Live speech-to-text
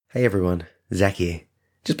Hey everyone, Zach here.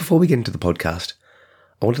 Just before we get into the podcast,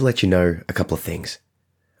 I want to let you know a couple of things.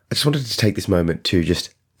 I just wanted to take this moment to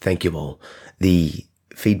just thank you all. The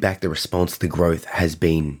feedback, the response, the growth has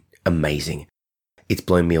been amazing. It's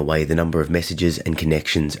blown me away. The number of messages and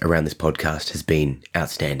connections around this podcast has been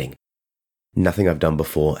outstanding. Nothing I've done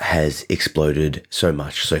before has exploded so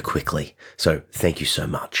much so quickly. So thank you so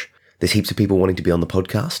much. There's heaps of people wanting to be on the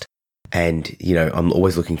podcast. And, I'm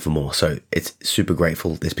always looking for more. So it's super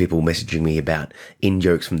grateful. There's people messaging me about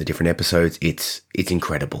in-jokes from the different episodes. It's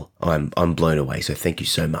incredible. I'm blown away. So thank you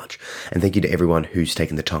so much. And thank you to everyone who's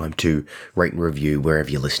taken the time to rate and review wherever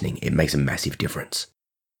you're listening. It makes a massive difference.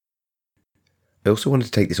 I also wanted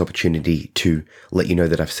to take this opportunity to let you know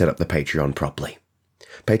that I've set up the Patreon properly.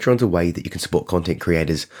 Patreon's a way that you can support content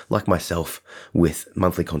creators like myself with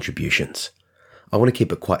monthly contributions. I want to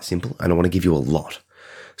keep it quite simple and I want to give you a lot.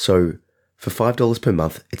 So for $5 per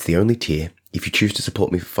month, it's the only tier. If you choose to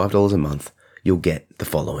support me for $5 a month, you'll get the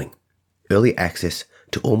following: early access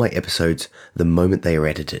to all my episodes the moment they are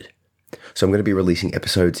edited. So I'm going to be releasing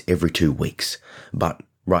episodes every 2 weeks. But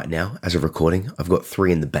right now, as of recording, I've got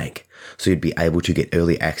 3 in the bank. So you'd be able to get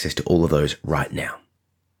early access to all of those right now.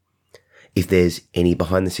 If there's any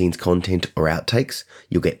behind the scenes content or outtakes,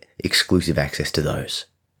 you'll get exclusive access to those.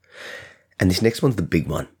 And this next one's the big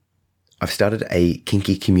one. I've started a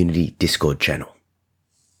Kinky Community Discord channel.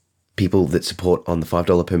 People that support on the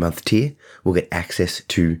 $5 per month tier will get access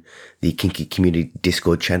to the Kinky Community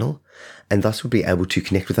Discord channel and thus will be able to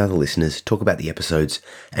connect with other listeners, talk about the episodes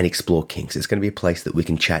and explore kinks. It's going to be a place that we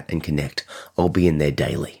can chat and connect. I'll be in there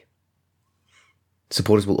daily.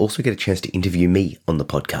 Supporters will also get a chance to interview me on the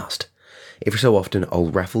podcast. Every so often, I'll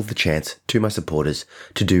raffle the chance to my supporters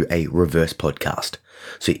to do a reverse podcast.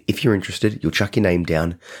 So if you're interested, you'll chuck your name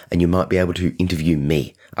down and you might be able to interview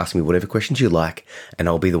me. Ask me whatever questions you like and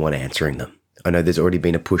I'll be the one answering them. I know there's already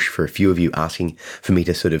been a push for a few of you asking for me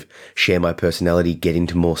to sort of share my personality, get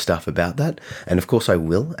into more stuff about that. And of course I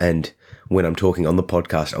will. And when I'm talking on the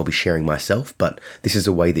podcast, I'll be sharing myself. But this is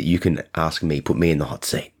a way that you can ask me, put me in the hot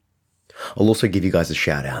seat. I'll also give you guys a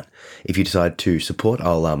shout out. If you decide to support,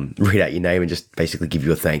 I'll read out your name and just basically give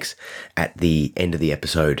you a thanks at the end of the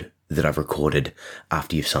episode that I've recorded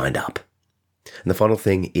after you've signed up. And the final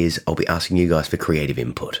thing is I'll be asking you guys for creative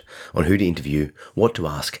input on who to interview, what to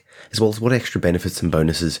ask, as well as what extra benefits and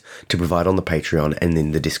bonuses to provide on the Patreon and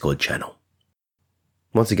in the Discord channel.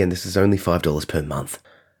 Once again, this is only $5 per month.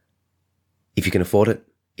 If you can afford it,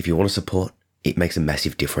 if you want to support, it makes a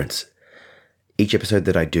massive difference. Each episode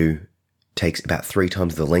that I do takes about 3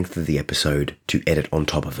 times the length of the episode to edit on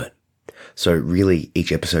top of it. So really,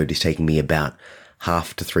 each episode is taking me about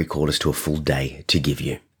half to 3/4 to a full day to give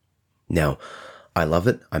you. Now, I love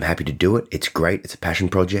it. I'm happy to do it. It's great. It's a passion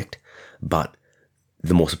project. But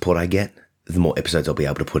the more support I get, the more episodes I'll be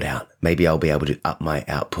able to put out. Maybe I'll be able to up my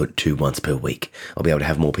output to once per week. I'll be able to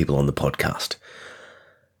have more people on the podcast.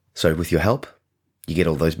 So with your help, you get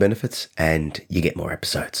all those benefits and you get more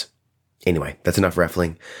episodes. Anyway, that's enough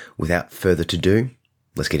raffling. Without further ado,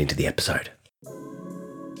 let's get into the episode.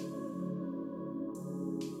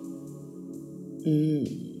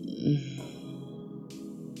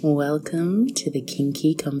 Welcome to the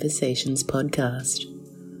Kinky Conversations podcast,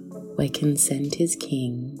 where consent is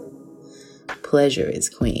king, pleasure is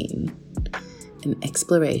queen, and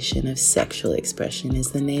exploration of sexual expression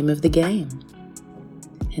is the name of the game.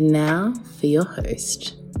 And now for your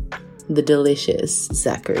host, the delicious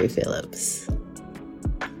Zachary Phillips.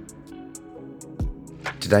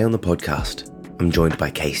 Today on the podcast, I'm joined by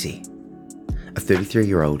Casey, a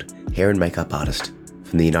 33-year-old hair and makeup artist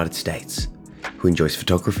from the United States who enjoys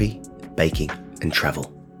photography, baking, and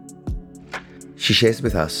travel. She shares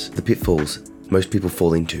with us the pitfalls most people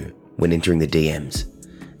fall into when entering the DMs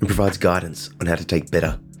and provides guidance on how to take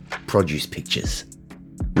better produce pictures.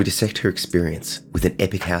 We dissect her experience with an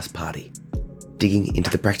epic house party, digging into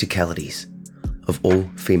the practicalities of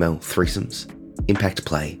all-female threesomes, impact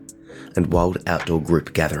play, and wild outdoor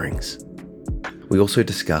group gatherings. We also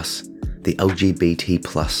discuss the LGBT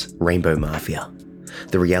plus rainbow mafia,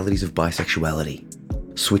 the realities of bisexuality,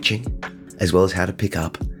 switching, as well as how to pick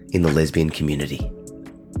up in the lesbian community.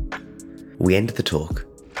 We end the talk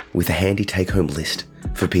with a handy take-home list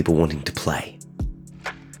for people wanting to play.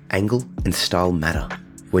 Angle and style matter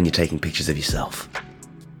when you're taking pictures of yourself.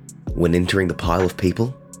 When entering the pile of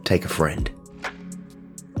people, take a friend.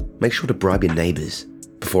 Make sure to bribe your neighbours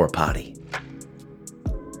before a party.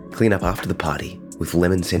 Clean up after the party with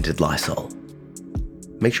lemon-scented Lysol.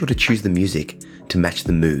 Make sure to choose the music to match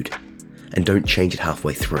the mood and don't change it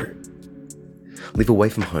halfway through. Live away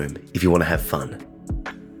from home if you want to have fun.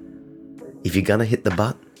 If you're gonna hit the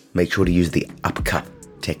butt, make sure to use the upper cup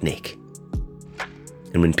technique.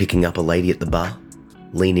 And when picking up a lady at the bar,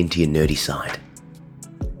 lean into your nerdy side.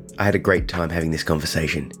 I had a great time having this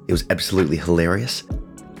conversation. It was absolutely hilarious,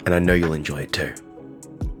 and I know you'll enjoy it too.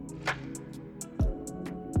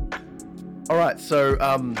 All right, so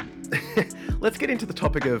let's get into the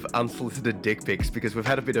topic of unsolicited dick pics, because we've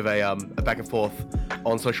had a bit of a back and forth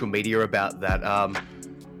on social media about that.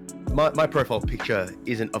 My profile picture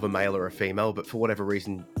isn't of a male or a female, but for whatever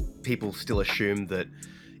reason, people still assume that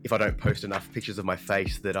if I don't post enough pictures of my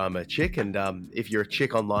face that I'm a chick. And if you're a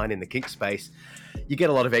chick online in the kink space, you get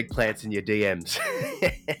a lot of eggplants in your DMs.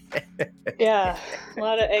 Yeah, a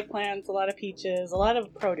lot of eggplants, a lot of peaches, a lot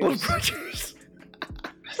of produce.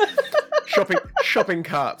 shopping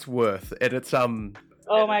carts worth, and it's Oh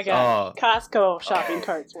my god, Costco shopping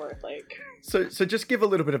carts worth like. So just give a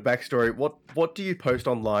little bit of backstory. What do you post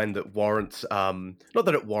online that warrants not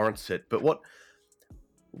that it warrants it, but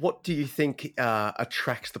what do you think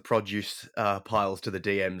attracts the produce piles to the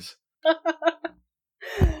DMs?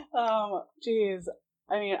 Geez.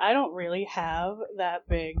 I mean, I don't really have that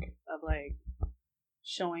big of like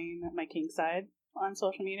showing my kink side on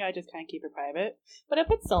social media. I just kind of keep it private. But I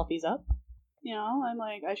put selfies up. You know, I'm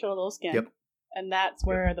like, I show a little skin. Yep. And that's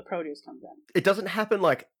where the produce comes in. It doesn't happen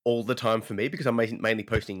like all the time for me because I'm mainly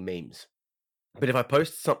posting memes. But if I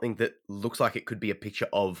post something that looks like it could be a picture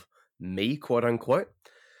of me, quote unquote,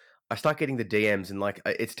 I start getting the DMs, and like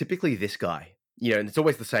it's typically this guy, you know, and it's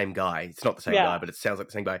always the same guy. It's not the same guy, but it sounds like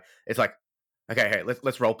the same guy. It's like, okay, hey,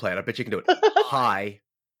 let's role play it. I bet you can do it. Hi.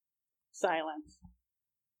 Silence.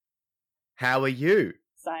 How are you?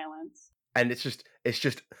 Silence. And it's just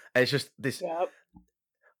this. Yep.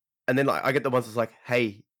 And then like I get the ones that's like,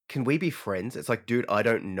 hey, can we be friends? It's like, dude, I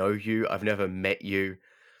don't know you. I've never met you.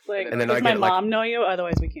 Like, and then does my mom know you?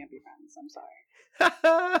 Otherwise, we can't be friends. I'm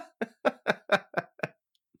sorry.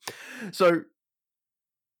 So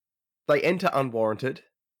they enter unwarranted.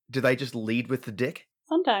 Do they just lead with the dick?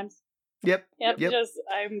 Sometimes. Yep. Just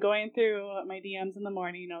I'm going through my DMs in the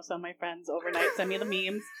morning. You know, some of my friends overnight send me the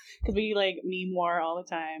memes because we like meme war all the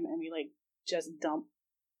time, and we like just dump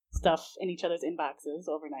stuff in each other's inboxes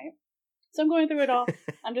overnight. So I'm going through it all.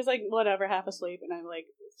 I'm just like whatever, half asleep, and I'm like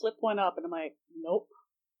flip one up, and I'm like, nope,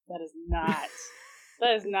 that is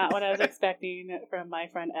not what I was expecting from my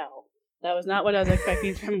friend Elle. That was not what I was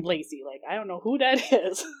expecting from Lacey. Like, I don't know who that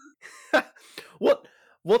is.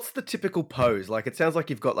 What's the typical pose? Like, it sounds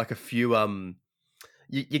like you've got like a few,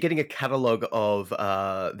 you're getting a catalogue of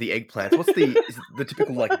the eggplants. What's is the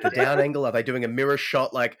typical, like, the down angle? Are they doing a mirror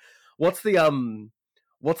shot? Like, what's the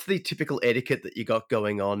typical etiquette that you got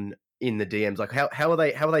going on in the DMs? Like, how are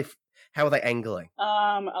they angling?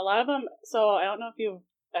 A lot of them, so I don't know if you've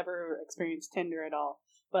ever experienced Tinder at all.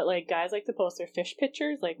 But, like, guys like to post their fish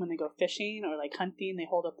pictures, like, when they go fishing or, like, hunting, they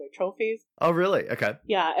hold up their trophies. Oh, really? Okay.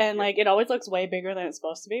 Yeah, and, like, it always looks way bigger than it's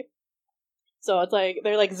supposed to be. So it's, like,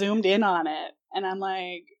 they're, like, zoomed in on it. And I'm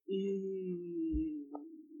like,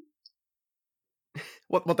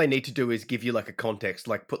 What they need to do is give you, like, a context,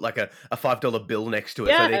 like, put, like, a $5 bill next to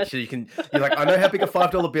it. Yeah. So you can, you're like, I know how big a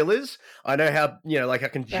 $5 bill is. I know how, you know, like, I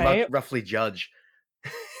can roughly judge.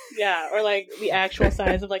 Yeah, or, like, the actual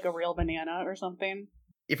size of, like, a real banana or something.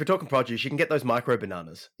 If you're talking produce, you can get those micro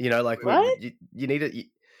bananas. You know, like what? You need it.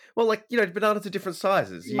 Well, like, you know, bananas are different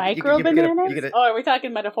sizes. Micro bananas? Oh, are we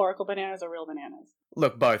talking metaphorical bananas or real bananas?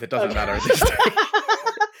 Look, both. It doesn't matter at this stage.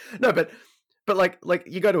 No, but like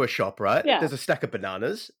you go to a shop, right? Yeah. There's a stack of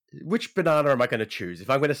bananas. Which banana am I going to choose? If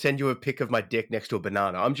I'm going to send you a pic of my dick next to a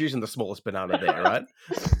banana, I'm choosing the smallest banana there, right?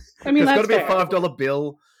 I mean, that's it's got to be a $5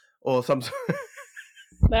 bill or some.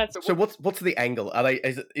 So what's the angle? Are they?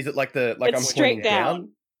 Is it like the like it's I'm straight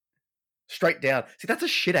down? Straight down. See, that's a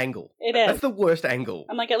shit angle. It is. That's the worst angle.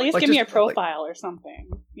 I'm like, at least give me a profile or something.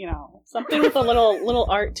 You know, something with a little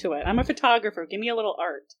art to it. I'm a photographer. Give me a little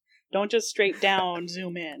art. Don't just straight down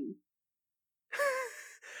zoom in.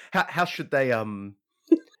 How should they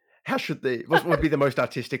what would be the most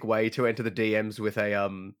artistic way to enter the DMs with a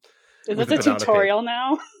Is this a tutorial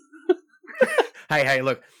now? Hey,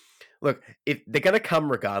 look, if they're gonna come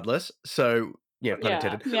regardless, so yeah, pun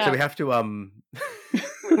intended. Yeah. So we have to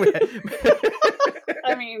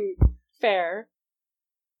I mean, fair.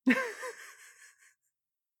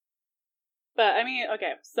 But I mean,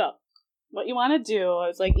 okay, so what you want to do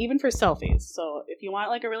is like even for selfies. So if you want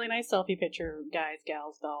like a really nice selfie picture, guys,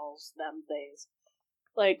 gals, dolls, them, theys,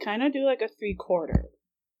 like kind of do like a 3/4.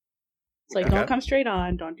 It's like don't come straight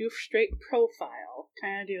on, don't do straight profile.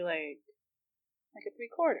 Kind of do like a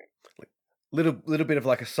 3/4. Little bit of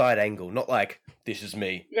like a side angle, not like this is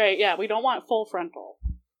me. Right? Yeah, we don't want full frontal.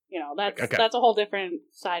 You know, that's a whole different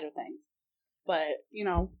side of things. But,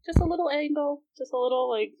 just a little angle, just a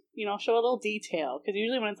little, show a little detail. Because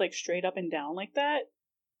usually when it's, straight up and down like that,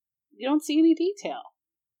 you don't see any detail.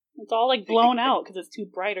 It's all, blown out because it's too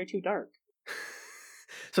bright or too dark.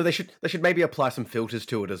 So they should maybe apply some filters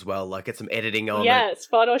to it as well, like get some editing on it. Yes,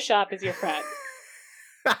 Photoshop is your friend.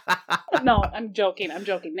 No, I'm joking.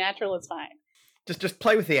 Natural is fine. Just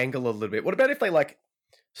play with the angle a little bit. What about if they,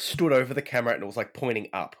 stood over the camera and it was, pointing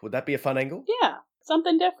up? Would that be a fun angle? Yeah,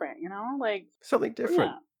 something different, Something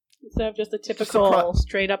different. Yeah. Instead of just a typical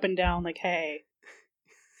straight up and down, hey,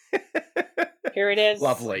 here it is.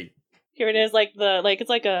 Lovely. Here it is, it's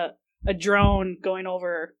like a drone going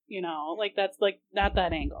over, that's not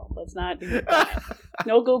that angle. Let's not do that.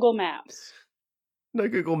 No Google Maps. No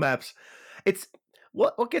Google Maps. It's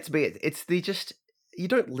what gets me. It's the just you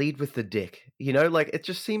don't lead with the dick. It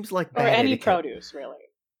just seems like bad or any etiquette. produce really.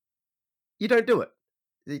 You don't do it.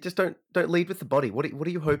 You just don't lead with the body. What are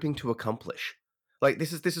you hoping to accomplish?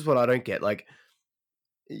 This is what I don't get. I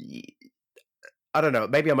don't know.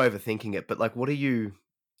 Maybe I'm overthinking it, but what are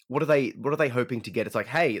they hoping to get? It's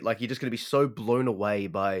hey, you're just going to be so blown away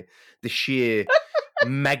by the sheer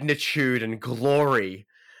magnitude and glory.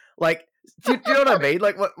 Do you know what I mean?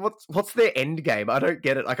 What's their end game? I don't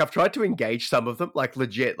get it. I've tried to engage some of them,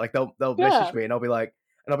 legit. They'll message me and I'll be like,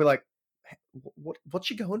 what's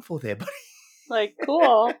you going for there, buddy?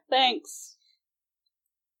 Cool, thanks.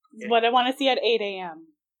 What I want to see at 8 a.m.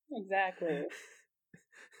 Exactly.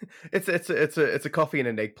 It's a coffee and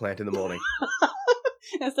an eggplant in the morning.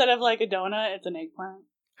 Instead of a donut, it's an eggplant.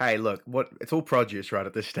 Hey, look, it's all produce right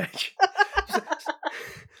at this stage.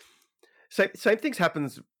 Same things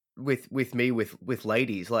happens with me with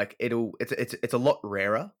ladies. It's a lot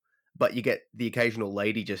rarer, but you get the occasional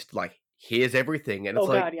lady just hears everything, and it's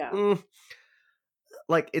God, yeah.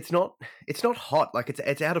 It's not hot.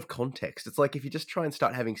 It's out of context. It's if you just try and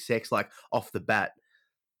start having sex off the bat,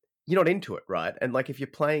 you're not into it, right? And if you're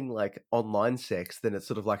playing online sex, then it's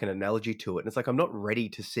sort of an analogy to it. And it's I'm not ready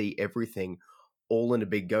to see everything all in a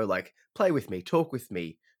big go. Play with me, talk with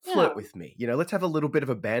me, flirt with me. Let's have a little bit of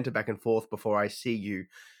a banter back and forth before I see you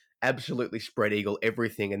absolutely spread eagle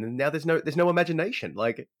everything. And then now there's no imagination.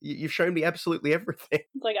 You've shown me absolutely everything.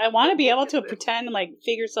 I want to be able to pretend and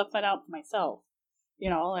figure something out for myself.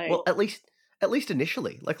 Well, at least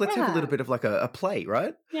initially, let's have a little bit of a play,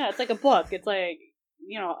 right? Yeah, it's a book. It's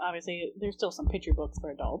obviously there's still some picture books for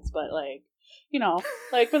adults, but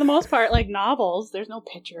for the most part, novels, there's no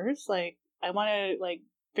pictures. I want to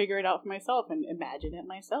figure it out for myself and imagine it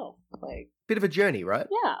myself. Bit of a journey, right?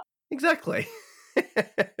 Yeah, exactly.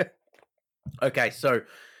 Okay, so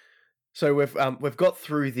we've got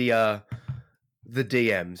through the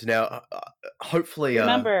DMs now. Hopefully,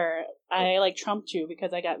 remember. I trumped you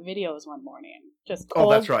because I got videos one morning. Just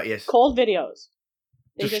cold, that's right, yes. Cold videos.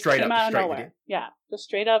 They just straight came up, out of straight nowhere. video. Yeah, just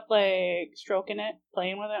straight up stroking it,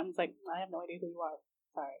 playing with it. I'm I have no idea who you are.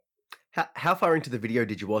 Sorry. How far into the video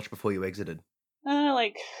did you watch before you exited?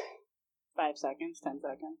 5 seconds, 10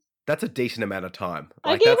 seconds. That's a decent amount of time.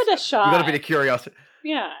 I gave it a shot. You got a bit of curiosity.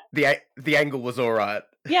 Yeah. The angle was all right.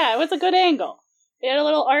 Yeah, it was a good angle. It had a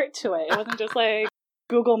little art to it. It wasn't just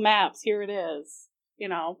Google Maps. Here it is.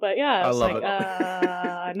 But yeah, I love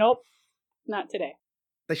it. Nope, not today.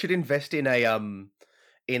 They should invest in a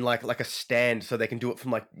in a stand so they can do it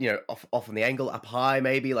from off on the angle, up high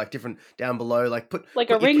maybe, different down below, put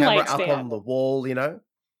a ring your camera light up stand on the wall,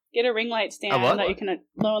 Get a ring light stand that you can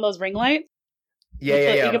one of those ring lights.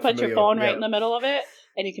 Yeah. You can put your phone right in the middle of it,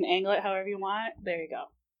 and you can angle it however you want. There you go.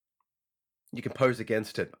 You can pose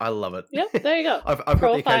against it. I love it. Yep, there you go. I've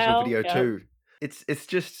got the occasional video too. It's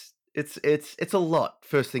just it's a lot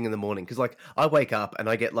first thing in the morning because I wake up and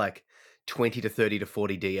I get 20 to 30 to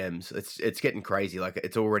 40 DMs. It's getting crazy.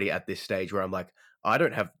 It's already at this stage where I'm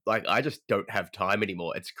I just don't have time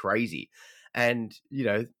anymore. It's crazy, and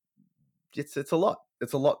it's a lot.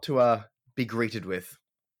 It's a lot to be greeted with.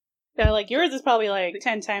 Yeah, yours is probably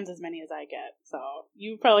 10 times as many as I get. So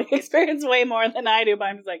you probably experience way more than I do. But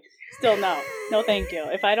I'm just still no, thank you.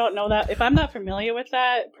 If I don't know that, if I'm not familiar with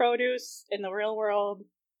that produce in the real world,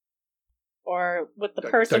 or with the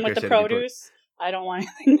person with the produce, I don't want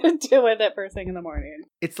anything to do with it first thing in the morning.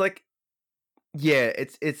 It's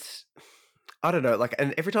it's I don't know,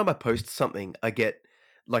 and every time I post something, I get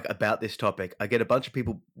about this topic, I get a bunch of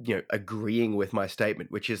people, agreeing with my statement,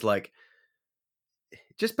 which is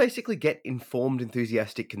just basically get informed,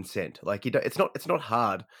 enthusiastic consent. It's not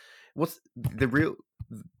hard. What's the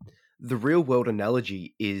real world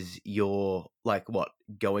analogy is you're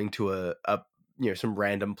going to a some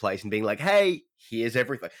random place and being hey, here's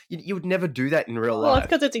everything. You would never do that in real life. Well, it's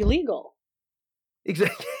because it's illegal.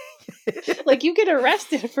 Exactly. Like, you get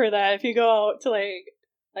arrested for that if you go out to like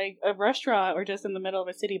a restaurant or just in the middle of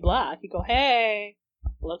a city block. You go, hey,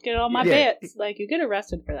 look at all my bits. Like, you get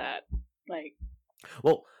arrested for that. Like,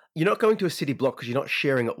 well, you're not going to a city block because you're not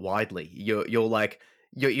sharing it widely. You're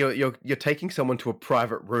taking someone to a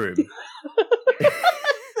private room.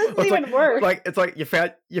 It's even worse. Like it's like you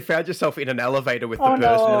found yourself in an elevator with the person,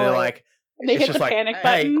 and they're like, they hit the panic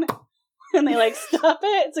button, and they like stop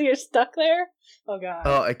it, so you're stuck there. Oh god.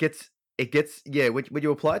 Oh, it gets yeah. When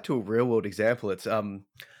you apply it to a real world example, it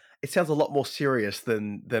sounds a lot more serious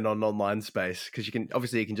than on online space, because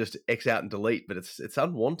you can just X out and delete, but it's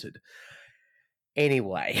unwanted.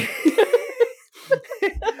 Anyway.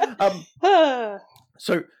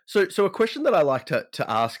 So a question that I like to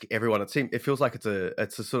ask everyone, it feels like it's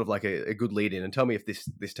a sort of like a good lead in, and tell me if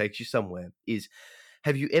this takes you somewhere, is,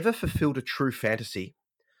 have you ever fulfilled a true fantasy,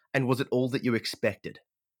 and was it all that you expected?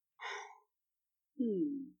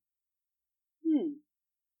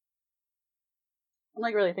 I'm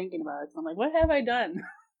like really thinking about it. So I'm like, what have I done?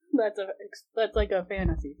 That's like a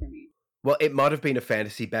fantasy for me. Well, it might have been a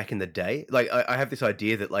fantasy back in the day. Like, I have this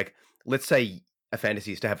idea that, like, let's say a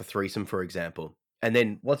fantasy is to have a threesome, for example. And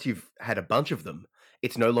then once you've had a bunch of them,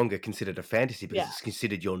 it's no longer considered a fantasy because it's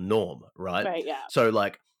considered your norm, right? Right, yeah. So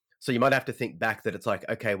you might have to think back that it's like,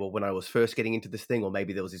 okay, well, when I was first getting into this thing, or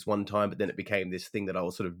maybe there was this one time, but then it became this thing that I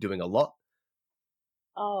was sort of doing a lot.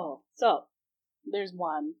 Oh, so there's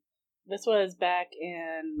one. This was back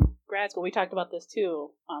in grad school. We talked about this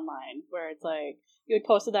too online, where it's like, you had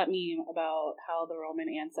posted that meme about how the Roman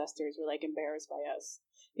ancestors were like embarrassed by us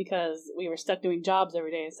because we were stuck doing jobs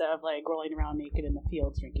every day instead of like rolling around naked in the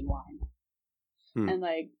fields drinking wine. And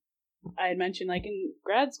like I had mentioned, like in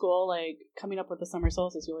grad school, like coming up with the summer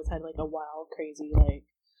solstice, we always had like a wild, crazy like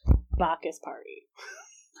Bacchus party,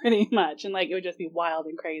 pretty much, and like it would just be wild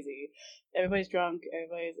and crazy. Everybody's drunk.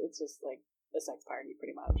 It's just like a sex party,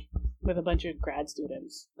 pretty much, with a bunch of grad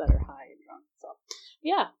students that are high and drunk. So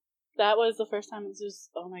yeah. That was the first time. It was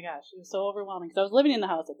just, oh my gosh, it was so overwhelming. Because I was living in the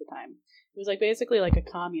house at the time. It was like basically like a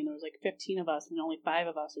commune. There was like 15 of us, and only 5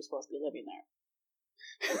 of us were supposed to be living there.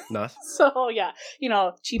 Nice. So yeah,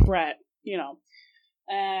 cheap rent,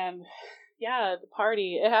 and yeah, the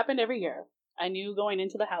party. It happened every year. I knew going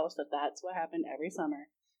into the house that that's what happened every summer.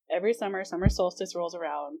 Every summer, summer solstice rolls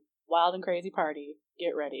around. Wild and crazy party.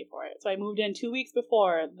 Get ready for it. So I moved in 2 weeks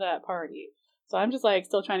before that party. So I'm just like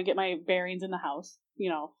still trying to get my bearings in the house.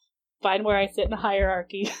 Find where I sit in the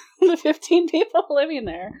hierarchy. The 15 people living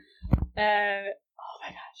there. And, oh my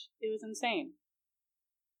gosh, it was insane.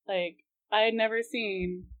 Like, I had never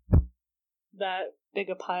seen that big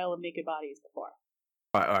a pile of naked bodies before.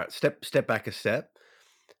 All right. Step back a step.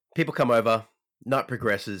 People come over, night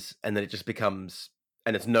progresses, and then it just becomes,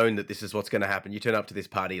 and it's known that this is what's going to happen. You turn up to this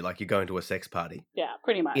party like you're going to a sex party. Yeah,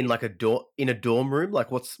 pretty much. In like a dorm room? Like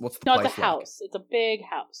what's the place like? No, it's a house. It's a big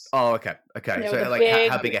house. Oh, okay. Yeah, so like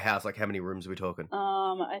how big a house? Like how many rooms are we talking?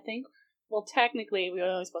 I think, well, technically we were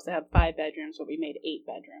only supposed to have 5 bedrooms, but we made 8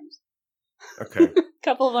 bedrooms. Okay. A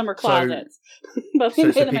couple of them are closets. But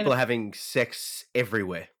so people are having sex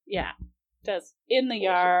everywhere. Yeah. Just in the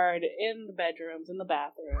yard, in the bedrooms, in the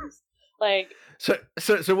bathrooms. Like, so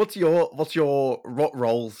what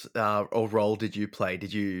roles or role did you play?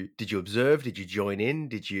 Did you observe? Did you join in?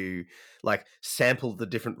 Did you like sample the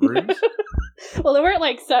different rooms? Well, there weren't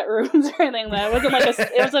like set rooms or anything. That it wasn't like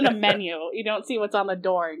it wasn't a menu. You don't see what's on the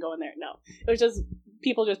door and go in there. No, it was just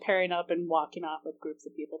people just pairing up and walking off with groups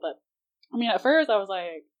of people. But I mean, at first I was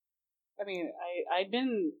like, I'd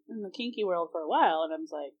been in the kinky world for a while, and I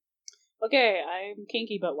was like, okay, I'm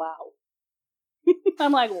kinky, but wow.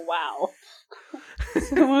 I'm like, wow.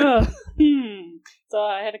 So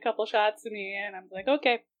I had a couple shots in me, and I was like,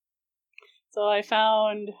 okay. So I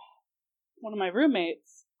found one of my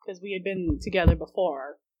roommates, because we had been together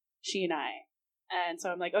before, she and I. And so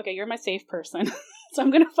I'm like, okay, you're my safe person. So I'm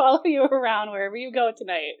going to follow you around wherever you go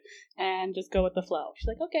tonight and just go with the flow. She's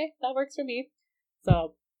like, okay, that works for me.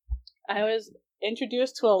 So I was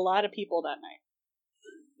introduced to a lot of people that night.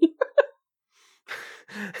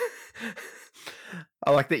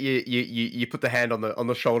 I like that you put the hand on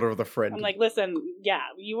the shoulder of the friend. I'm like, listen, yeah,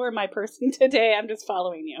 you were my person today. I'm just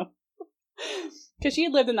following you. Because she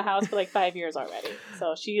had lived in the house for like 5 years already.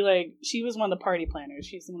 So she was one of the party planners.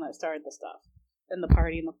 She's the one that started the stuff. And the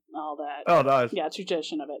party and all that. Oh, nice. Yeah,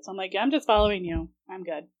 tradition of it. So I'm like, yeah, I'm just following you. I'm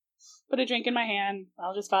good. Put a drink in my hand.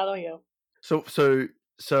 I'll just follow you. So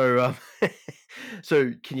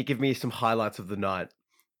can you give me some highlights of the night?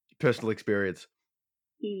 Personal experience.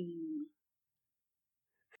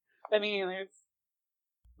 I mean, there's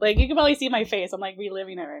like, you can probably see my face. I'm like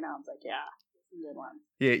reliving it right now. I'm like, yeah, Good one.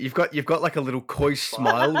 Yeah, you've got like a little coy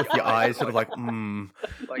smile with your eyes sort of like,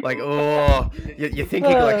 like, oh, you're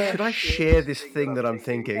thinking like, should I share this thing that I'm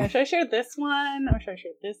thinking? Yeah, should I share this one or should I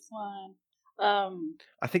share this one?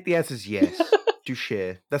 I think the answer is yes. Do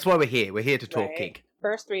share. That's why we're here. We're here to talk kink.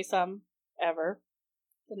 First threesome ever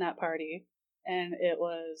in that party, and it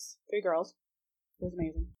was 3 girls. It was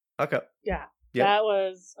amazing. Okay. Yeah, Yep. that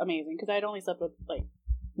was amazing because I'd only slept with like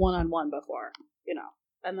one-on-one before, you know.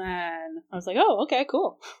 And then I was like, oh, okay,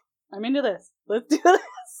 cool. I'm into this. Let's do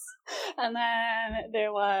this. And then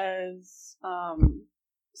there was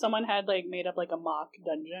someone had like made up like a mock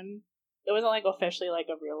dungeon. It wasn't like officially like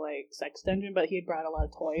a real like sex dungeon, but he had brought a lot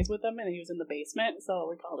of toys with him, and he was in the basement, so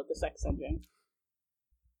we called it the sex dungeon.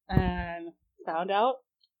 And found out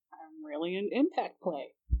I'm really in impact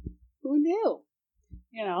play. Who knew?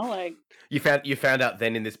 You know, like you found out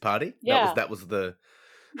then in this party. Yeah, that was the.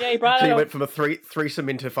 Yeah, he brought so it. You went from a threesome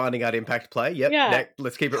into finding out impact play. Yep. Yeah.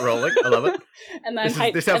 Let's keep it rolling. I love it. And then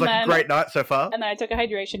this sounds like a great night so far. And then I took a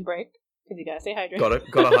hydration break because you gotta stay hydrated.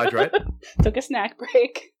 Got to hydrate. Took a snack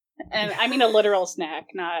break, and I mean a literal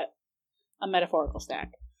snack, not a metaphorical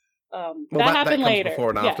snack. That happened later. Before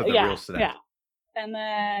and after the real snack. Yeah. And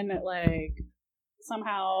then like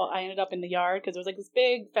somehow I ended up in the yard because there was like this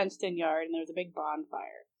big fenced-in yard, and there was a big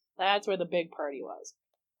bonfire. That's where the big party was.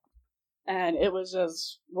 And it was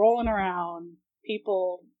just rolling around,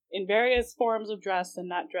 people in various forms of dress and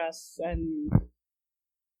not dress, and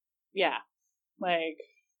yeah, like,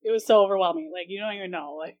 it was so overwhelming, like, you don't even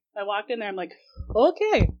know, like, I walked in there, I'm like,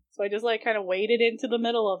 okay, so I just, like, kind of waded into the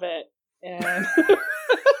middle of it, and,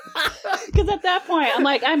 because at that point, I'm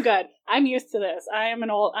like, I'm good, I'm used to this, I am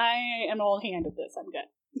an old hand at this, I'm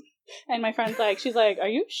good, and my friend's like, she's like, are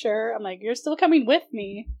you sure? I'm like, you're still coming with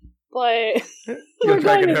me, but you're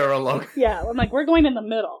dragging her along. Yeah, I'm like, we're going in the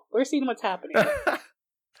middle. We're seeing what's happening.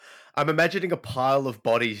 I'm imagining a pile of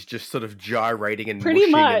bodies just sort of gyrating and pretty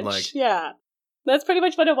much, and like... yeah. That's pretty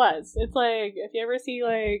much what it was. It's like, if you ever see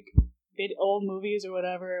like old movies or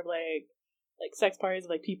whatever, of like sex parties,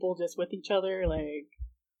 like people just with each other, like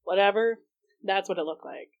whatever. That's what it looked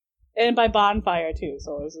like, and by bonfire too.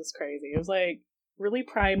 So it was just crazy. It was like really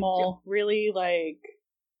primal, really like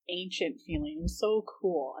ancient feeling. It was so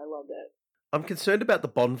cool. I loved it. I'm concerned about the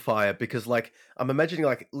bonfire because, like, I'm imagining,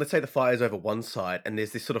 like, let's say the fire's over one side and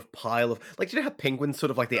there's this sort of pile of, like, do you know how penguins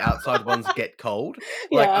sort of, like, the outside ones get cold?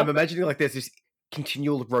 Like, yeah. I'm imagining, like, there's this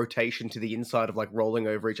continual rotation to the inside of, like, rolling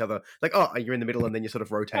over each other. Like, oh, you're in the middle and then you sort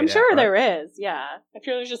of rotate I'm sure out, right? there is, yeah. I'm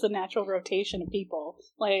sure there's just a natural rotation of people.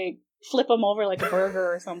 Like, flip them over like a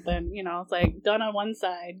burger or something, you know? It's, like, done on one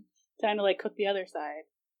side, time to, like, cook the other side.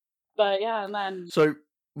 But, yeah, and then... So...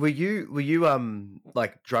 Were you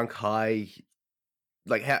like drunk, high?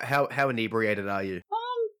 Like how inebriated are you?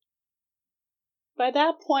 By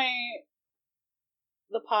that point,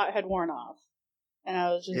 the pot had worn off, and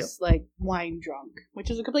I was just like wine drunk, which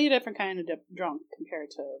is a completely different kind of drunk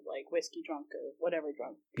compared to like whiskey drunk or whatever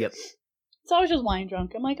drunk. Yep. So I was just wine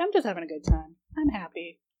drunk. I'm like, I'm just having a good time. I'm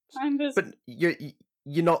happy. I'm just. But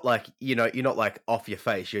you're not like, you know, you're not like off your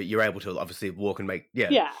face. You're able to obviously walk and make,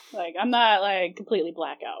 Yeah, like I'm not like completely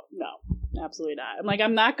blackout. No, absolutely not. I'm like,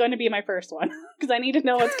 I'm not going to be my first one because I need to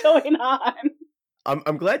know what's going on.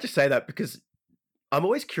 I'm glad you say that because I'm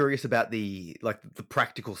always curious about the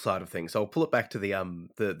practical side of things. So I'll pull it back to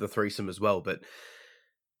the threesome as well. But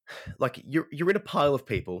like you're in a pile of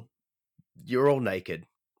people, you're all naked.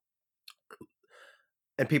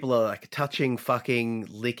 And people are like touching, fucking,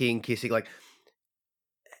 licking, kissing, like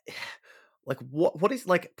what is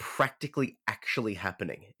like practically actually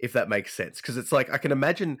happening, if that makes sense? Because it's like I'm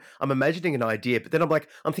imagining an idea, but then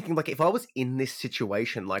I'm thinking like if I was in this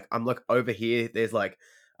situation, like I'm like over here, there's like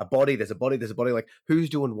a body, there's a body, like who's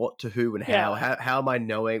doing what to who and how am I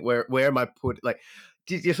knowing where am I put, like,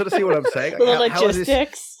 do you sort of see what I'm saying? Like, the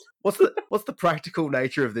logistics. What's the practical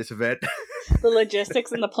nature of this event? The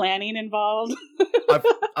logistics and the planning involved.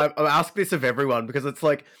 I've asked this of everyone because it's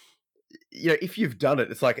like, you know, if you've done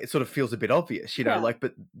it, it's like it sort of feels a bit obvious, you know, like,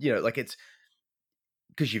 but you know, like it's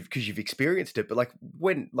because you've experienced it. But like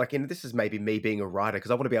when, like, and this is maybe me being a writer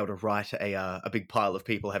because I want to be able to write a big pile of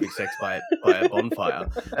people having sex by a bonfire.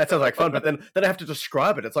 That sounds like fun, but then I have to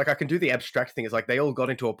describe it. It's like I can do the abstract thing. It's like they all got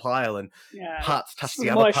into a pile and parts touch the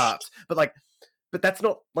other parts, but that's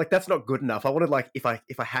not good enough. I wanted, like, if I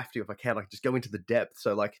can, like, just go into the depth.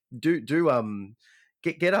 So like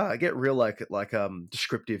get real like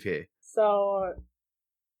descriptive here. So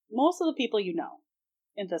most of the people you know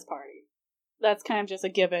in this party, that's kind of just a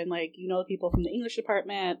given. Like, you know, the people from the English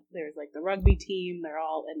department, there's like the rugby team, they're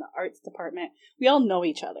all in the arts department. We all know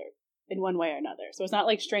each other in one way or another. So it's not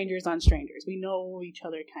like strangers on strangers. We know each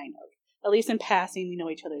other kind of. at least in passing, we know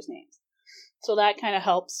each other's names. So that kind of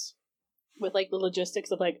helps with like the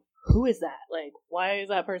logistics of like, who is that? Like, why is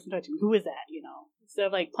that person touching me? Who is that? You know, instead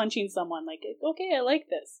of like punching someone, like, okay, I like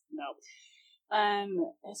this. You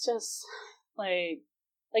know, it's just like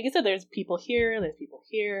I said, there's people here, there's people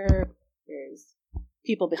here, there's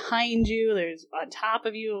people behind you, there's on top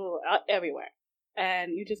of you, everywhere,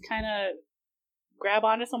 and you just kind of grab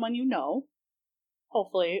onto someone you know.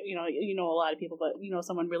 Hopefully, you know a lot of people, but you know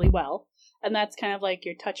someone really well, and that's kind of like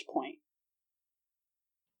your touch point.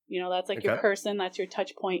 You know, that's like your person, that's your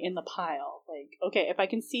touch point in the pile. Like, okay, if I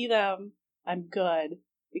can see them, I'm good,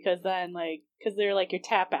 because then, like, because they're like your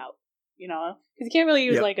tap out, you know? Because you can't really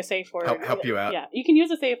use, like, a safe word. Help you out. Yeah, you can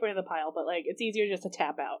use a safe word in the pile, but, like, it's easier just to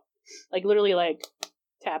tap out. Like, literally, like,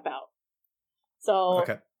 tap out. So,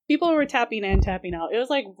 people were tapping in, tapping out. It was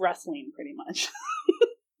like wrestling, pretty much.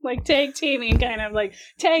 Like, tag teaming, kind of, like,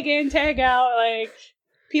 tag in, tag out, like,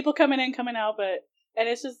 people coming in, coming out, and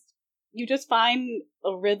it's just, you just find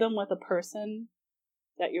a rhythm with a person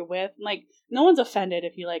that you're with. Like, no one's offended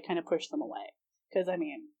if you, like, kind of push them away. Because, I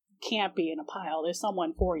mean, can't be in a pile. There's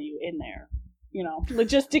someone for you in there. You know,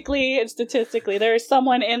 logistically and statistically, there's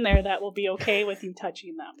someone in there that will be okay with you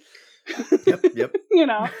touching them. Yep. You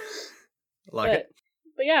know? It.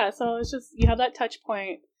 But yeah, so it's just, you have that touch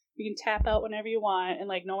point. You can tap out whenever you want, and,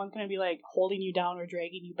 like, no one's going to be, like, holding you down or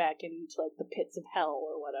dragging you back into, like, the pits of hell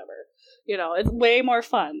or whatever. You know, it's way more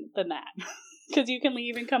fun than that. Because you can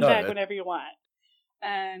leave and come back whenever you want.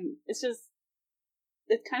 And it's just,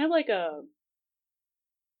 it's kind of like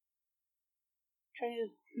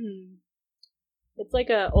it's like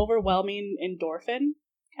a overwhelming endorphin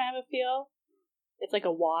kind of a feel. It's like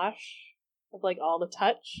a wash of, like, all the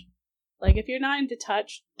touch. Like, if you're not into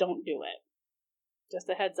touch, don't do it. Just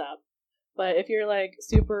a heads up. But if you're, like,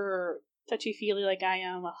 super touchy-feely like I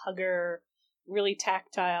am, a hugger, really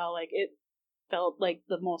tactile, like, it felt like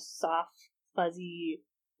the most soft, fuzzy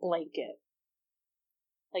blanket.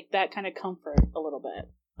 Like, that kind of comfort a little bit.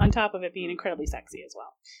 On top of it being incredibly sexy as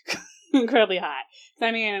well. Incredibly hot.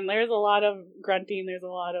 I mean, there's a lot of grunting, there's a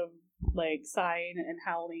lot of, like, sighing and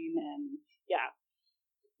howling, and, yeah.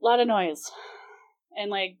 A lot of noise. And,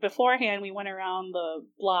 like, beforehand, we went around the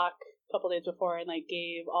block couple days before and, like,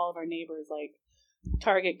 gave all of our neighbors, like,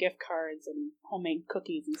 Target gift cards and homemade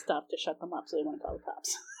cookies and stuff to shut them up so they wouldn't call the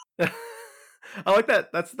cops. I like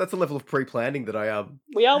that. That's a level of pre-planning that I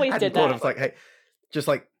we always did that. It's like, hey, just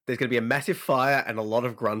like there's going to be a massive fire and a lot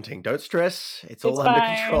of grunting. Don't stress. It's all under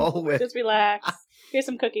control. Just relax. Here's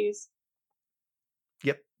some cookies.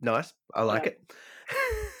 Yep, nice. I like it.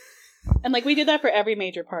 And, like, we did that for every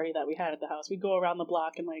major party that we had at the house. We'd go around the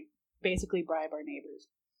block and, like, basically bribe our neighbors.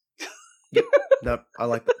 Yep. No, I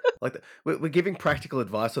like that. Like that. We're giving practical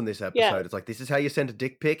advice on this episode. Yeah. It's like, this is how you send a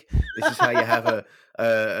dick pic. This is how you have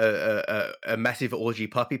a massive orgy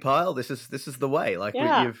puppy pile. This is the way. Like,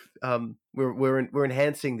 we're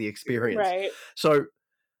enhancing the experience. Right. So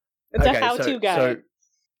it's a how-to guide.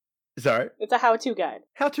 Sorry. It's a how-to guide.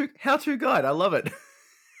 How-to guide. I love it.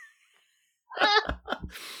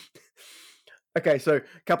 Okay, so a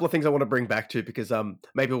couple of things I want to bring back to, because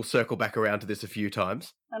maybe we'll circle back around to this a few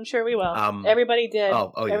times. I'm sure we will. Everybody did.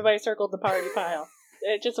 Everybody yeah. Circled the party pile.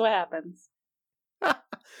 It's just what happens.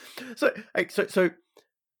 So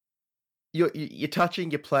you're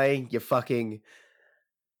touching, you're playing, you're fucking.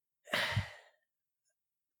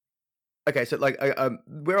 Okay, so, like,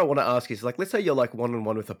 where I want to ask is, like, let's say you're, like,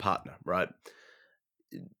 one-on-one with a partner, right?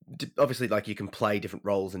 Obviously, like, you can play different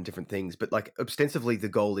roles and different things, but, like, ostensibly the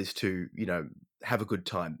goal is to, you know, have a good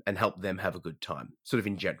time and help them have a good time, sort of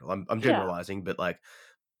in general. I'm generalizing, but, like,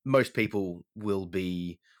 most people will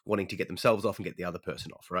be wanting to get themselves off and get the other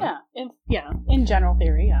person off, right? In general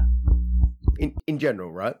theory, yeah. In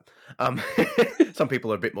general, right? Some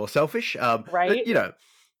people are a bit more selfish, right? But, you know,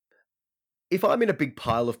 if I'm in a big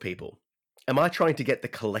pile of people, am I trying to get the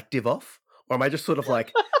collective off, or am I just sort of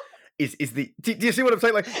like? Do you see what I'm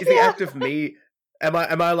saying? Like, is the act of me? Am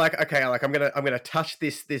I like, okay, like, I'm gonna touch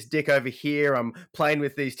this dick over here. I'm playing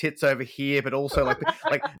with these tits over here, but also like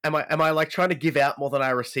am I like trying to give out more than I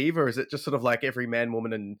receive, or is it just sort of like every man,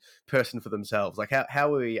 woman, and person for themselves? Like,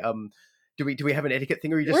 how are we? Do we have an etiquette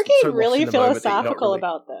thing, or are you just we're getting so really philosophical really...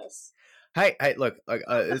 about this? Hey, look, I'm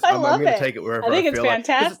going to take it wherever I think it's feel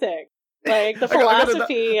fantastic. Like the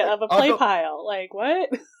philosophy of a play pile. Like, what?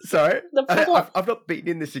 Sorry? I've not been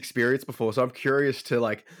in this experience before, so I'm curious to,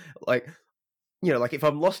 like, you know, like, if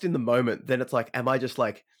I'm lost in the moment, then it's like, am I just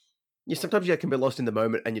like, sometimes you can be lost in the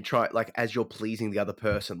moment and you try, like, as you're pleasing the other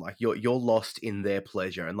person, like, you're lost in their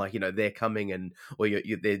pleasure, and, like, you know, they're coming and, or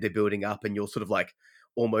they're building up, and you're sort of like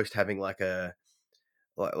almost having like a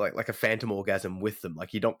like a phantom orgasm with them.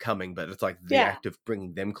 Like you're not coming, but it's like the Yeah. act of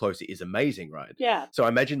bringing them closer is amazing, right? Yeah. So I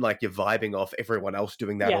imagine like you're vibing off everyone else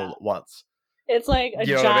doing that all at once. It's like a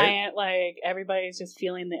You know what I mean? giant, like, everybody's just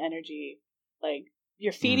feeling the energy. Like,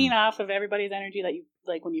 you're feeding off of everybody's energy that you,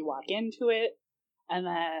 like, when you walk into it. And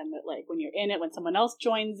then, like, when you're in it, when someone else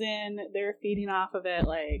joins in, they're feeding off of it.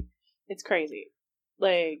 Like, it's crazy.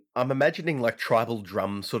 Like, I'm imagining like tribal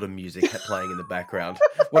drum sort of music playing in the background.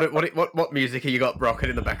 What music have you got rocking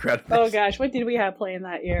in the background? oh gosh, what did we have playing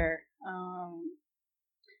that year?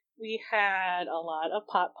 We had a lot of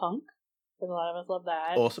pop punk, because a lot of us love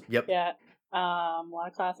that. Awesome. Yep. Yeah. A lot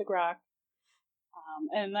of classic rock.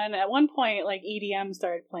 And then at one point, like, EDM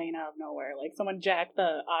started playing out of nowhere. Like, someone jacked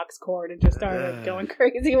the aux cord and just started going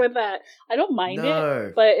crazy with that. I don't mind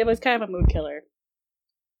it, but it was kind of a mood killer.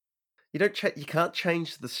 You can't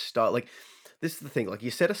change the style. Like, this is the thing. Like,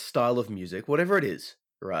 you set a style of music, whatever it is,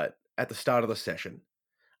 right, at the start of the session,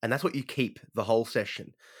 and that's what you keep the whole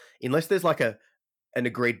session. Unless there's like an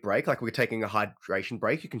agreed break, like we're taking a hydration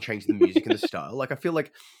break, you can change the music and the style. Like, I feel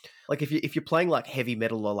like if you're playing like heavy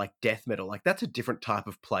metal or like death metal, like that's a different type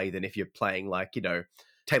of play than if you're playing like, you know,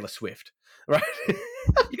 Taylor Swift, right?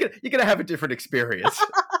 you're gonna have a different experience.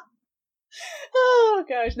 Oh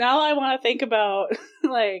gosh, now I want to think about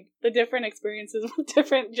like the different experiences with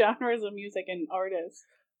different genres of music and artists.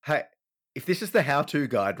 Hey, if this is the how-to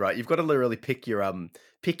guide, right, you've got to literally pick your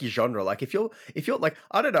genre. Like if you're like,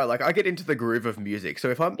 I don't know, like I get into the groove of music. So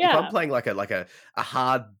if I'm playing like a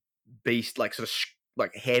hard beast, like sort of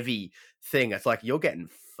like heavy thing, it's like you're getting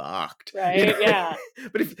fucked, right? You know? Yeah.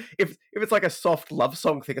 But if it's like a soft love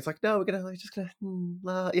song thing, it's like, no, we're gonna you know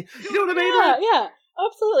what I mean? Yeah, yeah,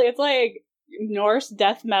 absolutely. It's like Norse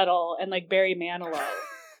death metal and like Barry Manilow.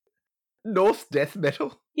 Norse death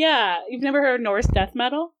metal? Yeah, you've never heard of Norse death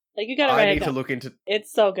metal? Like you gotta. I need to look into.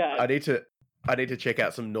 It's so good. I need to check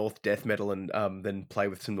out some North death metal and then play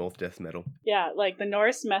with some North death metal. Yeah, like the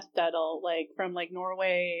Norse death metal, like from like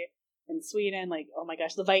Norway and Sweden. Like, oh my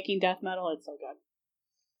gosh, the Viking death metal. It's so good.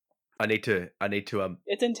 I need to.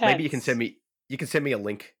 It's intense. Maybe you can send me a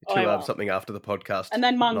link to something after the podcast. And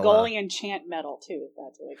then Mongolian chant metal too.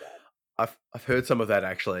 That's really good. I've heard some of that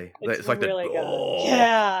actually. It's like really good.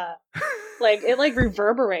 Yeah, like it like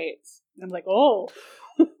reverberates. I'm like, oh,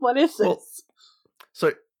 what is this? Well,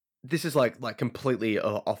 so this is like completely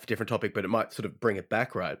off different topic, but it might sort of bring it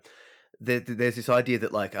back, right? There's this idea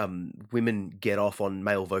that like women get off on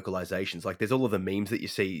male vocalizations. Like there's all of the memes that you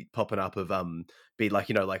see popping up of be like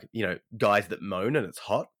you know guys that moan and it's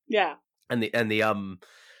hot. Yeah. And the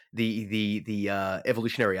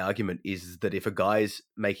evolutionary argument is that if a guy's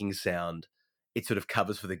making sound, it sort of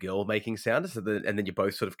covers for the girl making sound, and then you're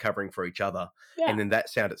both sort of covering for each other, and then that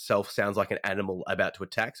sound itself sounds like an animal about to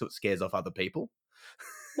attack, so it scares off other people.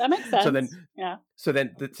 That makes sense. So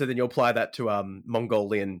then you apply that to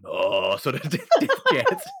Mongolian sort of death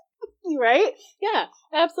chants. Right? Yeah,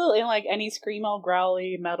 absolutely. And like any screamo,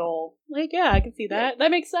 growly metal, like I can see that.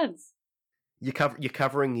 That makes sense. You're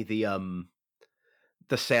covering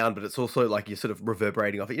the sound, but it's also like you're sort of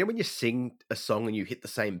reverberating off it. You know when you sing a song and you hit the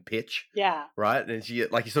same pitch? Yeah. Right? And you're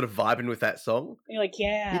sort of vibing with that song. And you're like,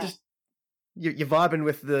 yeah. You're vibing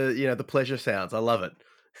with the pleasure sounds. I love it.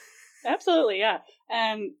 Absolutely, yeah.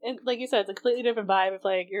 And like you said, it's a completely different vibe if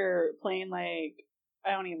like you're playing like,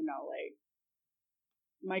 I don't even know, like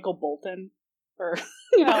Michael Bolton or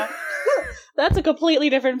that's a completely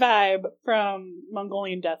different vibe from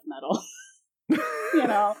Mongolian death metal.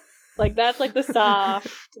 Like that's like the soft,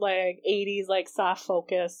 like 80s, like soft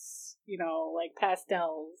focus, like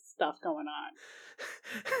pastel stuff going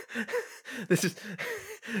on. This is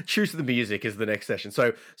choose the music is the next session.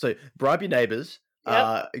 So bribe your neighbors.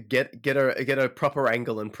 Yep. Get a proper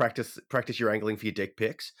angle and practice your angling for your dick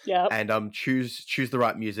pics. Yep. And choose the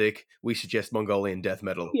right music. We suggest Mongolian death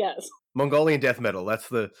metal. Yes. Mongolian death metal. That's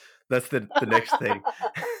the next thing.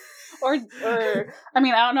 Or I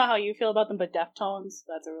mean, I don't know how you feel about them, but Deftones,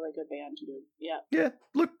 that's a really good band to do. Yeah. Yeah.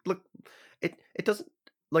 Look. It doesn't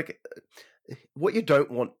like what you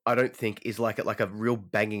don't want. I don't think is like a real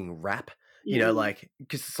banging rap. Like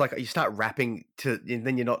because it's like you start rapping and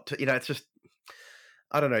then you're not. It's just.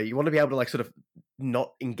 I don't know. You want to be able to like sort of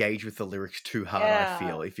not engage with the lyrics too hard. Yeah. I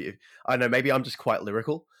feel I don't know. Maybe I'm just quite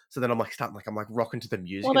lyrical. So then I'm like I'm like rocking to the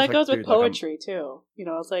music. Well, that goes with poetry too.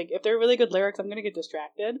 It's like if they're really good lyrics, I'm gonna get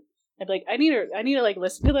distracted. I'd be like, I need to like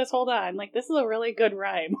listen to this. Hold on, like this is a really good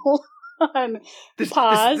rhyme. Hold on,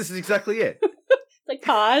 pause. This is exactly it. It's like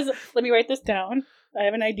pause. Let me write this down. I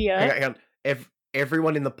have an idea. Hang on.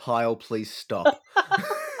 Everyone in the pile, please stop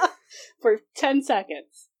for 10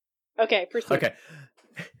 seconds. Okay, proceed. Okay.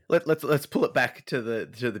 Let's pull it back to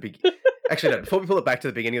the beginning. Actually, no. Before we pull it back to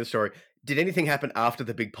the beginning of the story, did anything happen after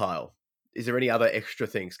the big pile? Is there any other extra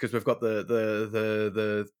things? Because we've got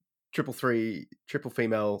the triple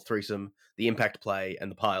female threesome, the impact play, and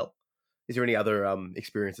the pile. Is there any other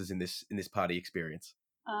experiences in this party experience?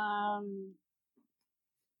 I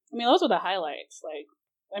mean, those were the highlights.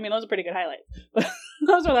 Those are pretty good highlights. But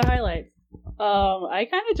those were the highlights. I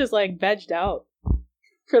kind of just vegged out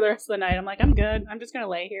for the rest of the night. I'm like, I'm good. I'm just gonna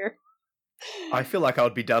lay here. I feel like I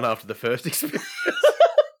would be done after the first experience.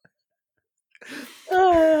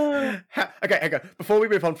 Okay. Before we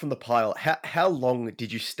move on from the pile, how long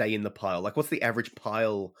did you stay in the pile? Like, what's the average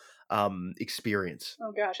pile experience?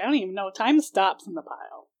 Oh gosh, I don't even know. Time stops in the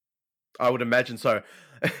pile. I would imagine so.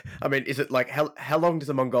 I mean, is it like how long does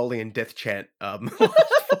a Mongolian death chant?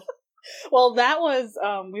 Well, that was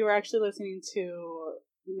we were actually listening to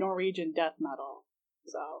Norwegian death metal.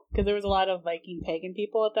 So, because there was a lot of Viking pagan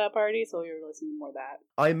people at that party, so we were listening more to that.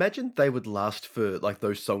 I imagine they would last for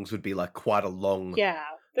those songs would be quite a long. Yeah,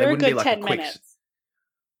 they were a good 10 minutes.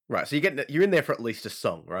 Right, so you're in there for at least a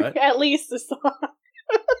song, right? At least a song.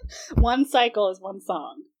 One cycle is one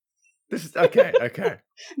song. This is okay.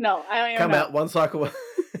 No, I don't even come know. out one cycle.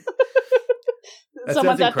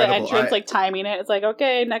 Someone's at the entrance, timing it. It's like,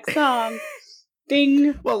 okay, next song.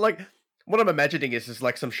 Ding. Well, what I'm imagining is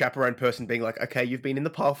some chaperone person being like, okay, you've been in the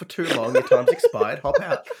pile for too long, your time's expired, hop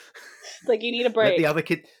out. It's like, you need a break.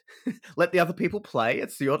 Let the other people play.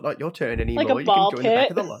 It's not your turn anymore. Like a ball you can join pit. the back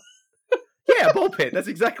of the line. Yeah, a ball pit. That's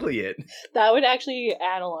exactly it. That would actually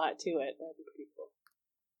add a lot to it. That'd be pretty cool.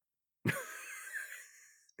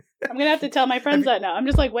 I'm gonna have to tell my friends that now. I'm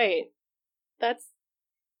just like, wait, that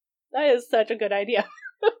is such a good idea.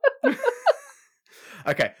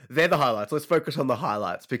 Okay, they're the highlights. Let's focus on the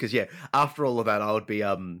highlights because, after all of that, I would be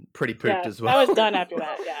pretty pooped as well. I was done after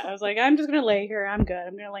that. Yeah, I was like, I'm just gonna lay here. I'm good.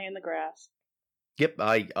 I'm gonna lay in the grass. Yep,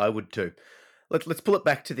 I would too. Let's pull it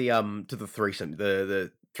back to the threesome,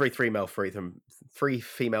 the three female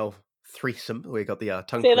threesome. We got the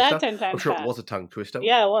tongue Say twister. that 10 times. I'm sure fast. it was a tongue twister.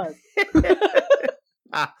 Yeah, it was.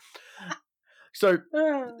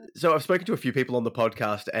 So I've spoken to a few people on the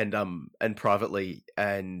podcast and privately,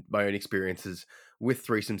 and my own experiences with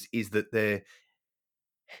threesomes is that there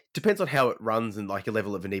depends on how it runs and your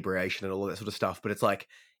level of inebriation and all that sort of stuff, but it's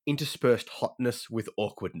interspersed hotness with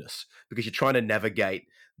awkwardness because you're trying to navigate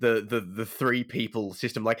the three people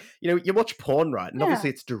system. You watch porn, right? And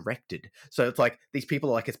obviously it's directed, so it's these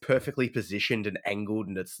people are it's perfectly positioned and angled,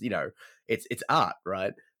 and it's it's art,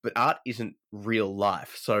 right? But art isn't real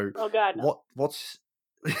life. So oh god, no. what's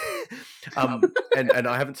and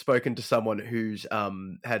I haven't spoken to someone who's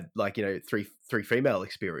had three female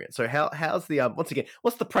experience. So how's the once again,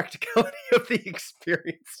 what's the practicality of the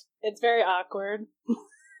experience? It's very awkward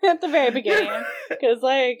at the very beginning because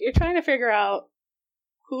you're trying to figure out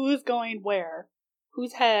who's going where,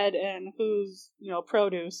 whose head and whose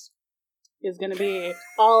produce is going to be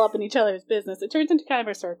all up in each other's business. It turns into kind of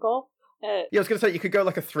a circle. I was going to say you could go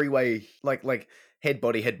a three-way, like head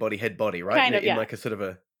body, right? Kind of, in a sort of a.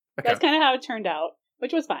 Okay. That's kind of how it turned out,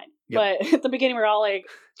 which was fine. Yep. But at the beginning, we're all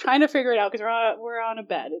trying to figure it out because we're on a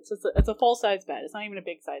bed. It's a full size bed. It's not even a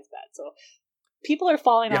big size bed, so people are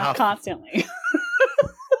falling off constantly.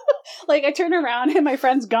 I turn around and my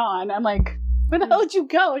friend's gone. I'm like, where the hell did you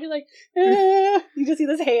go? She's like, you just see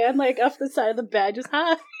this hand off the side of the bed, just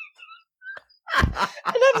hi. And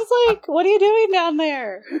I'm just like, what are you doing down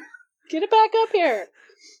there? Get it back up here.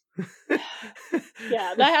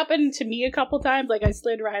 Yeah, that happened to me a couple times. I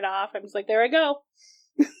slid right off. I'm just like, there I go.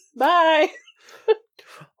 Bye.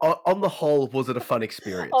 On the whole, was it a fun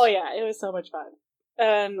experience? Oh yeah, it was so much fun.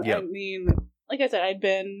 Yep. I mean, like I said, I'd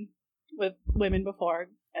been with women before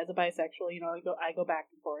as a bisexual. I go back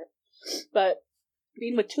and forth. But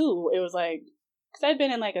being with two, it was because I'd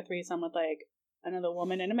been in a threesome with another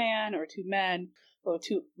woman and a man, or two men, or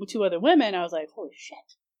two other women. I was like, holy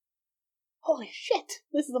shit,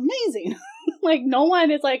 this is amazing. No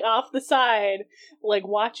one is off the side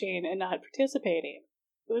watching and not participating.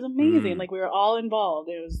 It was amazing. We were all involved.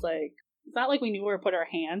 It was it's not we knew where to put our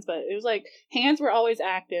hands, but it was hands were always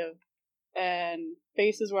active and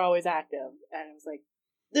faces were always active, and it was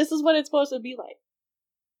this is what it's supposed to be like.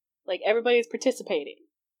 Everybody's participating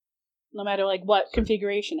no matter what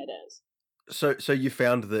configuration it is. So you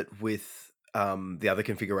found that with the other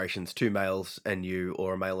configurations, two males and you,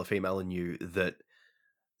 or a male or female and you, that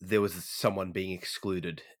there was someone being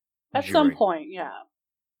excluded at some point. Yeah.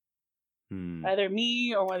 Either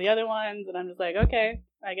me or one of the other ones, and I'm just like, okay,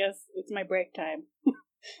 I guess it's my break time.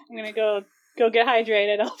 I'm gonna go get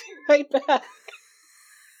hydrated. I'll be right back.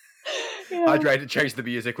 You know? Hydrated, change the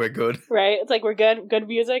music, we're good. Right? It's like, we're good. Good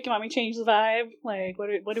music. You want me to change the vibe? Like,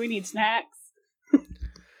 what do we need? Snacks?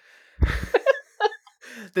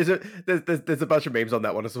 There's a bunch of memes on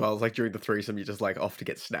that one as well. It's like during the threesome, you're just like off to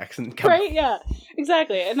get snacks and come. Right? Yeah,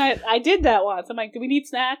 exactly. And I did that once. I'm like, do we need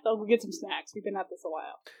snacks? I'll go get some snacks. We've been at this a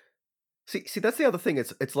while. See, that's the other thing.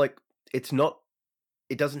 It's like it's not.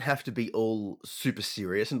 It doesn't have to be all super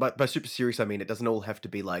serious, and by super serious I mean it doesn't all have to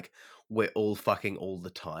be like we're all fucking all the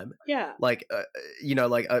time. Yeah. Like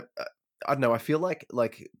like I don't know. I feel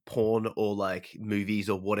like porn or like movies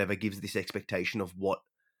or whatever gives this expectation of what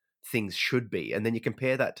things should be, and then you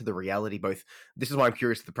compare that to the reality. Both. This is why I'm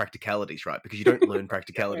curious to the practicalities, right? Because you don't learn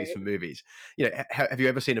practicalities Right. from movies. You know, have you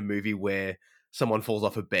ever seen a movie where someone falls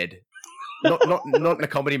off a bed? Not in a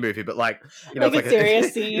comedy movie, but like Like it's a serious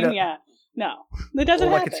you scene. know, Yeah. No, it doesn't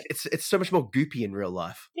or like happen. it's so much more goopy in real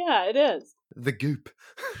life. Yeah, it is. The goop.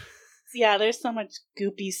 Yeah, there's so much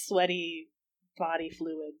goopy, sweaty body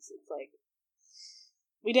fluids. It's like,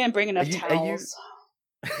 we didn't bring enough towels.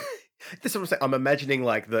 This is what I'm saying. I'm imagining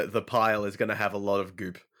like the pile is going to have a lot of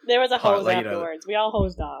goop. There was a hose like, afterwards. We all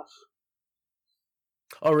hosed off.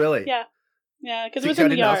 Oh, really? Yeah. Yeah, because So, it was so in I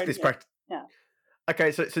the didn't yard. ask this Yeah.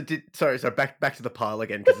 Okay, so back to the pile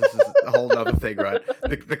again, because this is a whole other thing, right?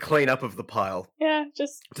 The cleanup of the pile. Yeah,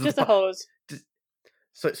 just Does a hose.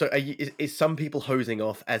 So is some people hosing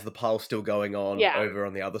off as the pile's still going on Yeah. over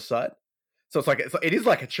on the other side? So it is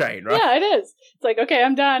like a chain, right? Yeah, it is. It's like, okay,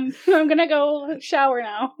 I'm done. I'm gonna go shower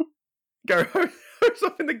now. Go hose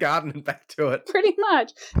off in the garden and back to it. Pretty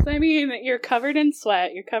much. So, I mean, you're covered in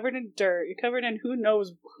sweat, you're covered in dirt, you're covered in who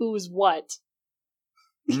knows who's what.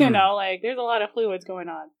 You know, like, there's a lot of fluids going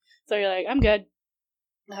on. So you're like, I'm good.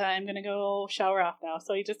 I'm gonna go shower off now.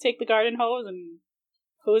 So you just take the garden hose and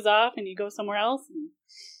hose off, and you go somewhere else.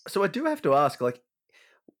 So I do have to ask, like,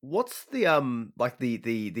 what's the like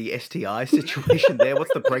the STI situation there?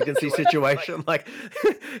 What's the pregnancy situation like?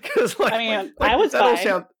 Because like, I mean, I was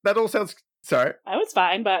fine. That all sounds. Sorry, I was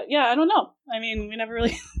fine, but yeah, I don't know. I mean, we never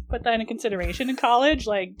really put that into consideration in college.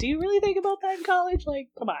 Like, do you really think about that in college? Like,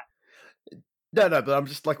 come on. No, but I'm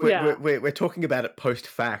just like we're talking about it post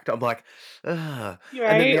fact. I'm like, ah. You're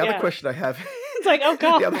And then right, the other yeah. question I have, It's like, oh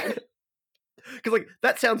god. Because like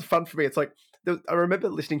that sounds fun for me. It's like I remember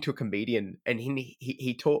listening to a comedian, and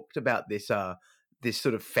he talked about this this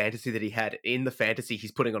sort of fantasy that he had. In the fantasy,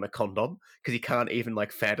 he's putting on a condom because he can't even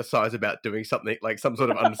like fantasize about doing something like some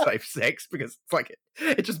sort of unsafe sex, because it's like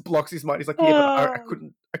it just blocks his mind. He's like, yeah, but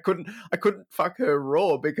I couldn't fuck her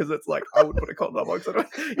raw because it's like I would put a condom on. So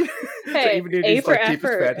Hey, even in A his, for like, deepest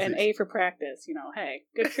effort and fantasies. A for practice. You know, hey,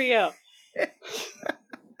 good for you.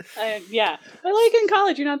 Yeah, but like in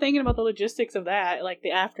college, you're not thinking about the logistics of that, like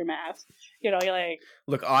the aftermath. You know, you're like,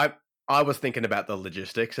 Look, I was thinking about the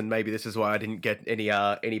logistics, and maybe this is why I didn't get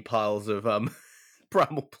any piles of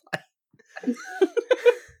primal play.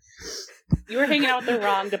 you were hanging out with the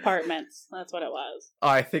wrong departments. That's what it was.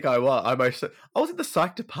 I think I was. I was in the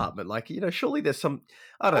psych department. Like, surely there's some.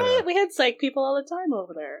 I don't know. We had psych people all the time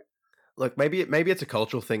over there. Look, maybe it's a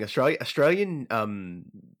cultural thing. Australian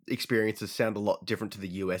experiences sound a lot different to the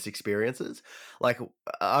US experiences. Like,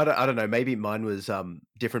 I don't know. Maybe mine was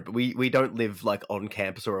different, but we don't live like on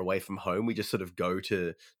campus or away from home. We just sort of go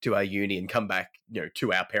to our uni and come back,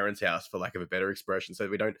 to our parents' house, for lack of a better expression. So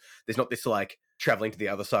we don't. There's not this like traveling to the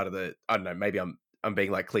other side of the. I don't know. Maybe I'm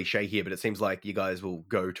being like cliche here, but it seems like you guys will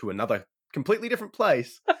go to another completely different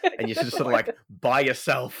place, and you're just sort of like by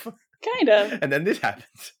yourself. Kind of. And then this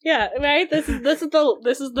happens. Yeah, right? This is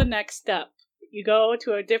the next step. You go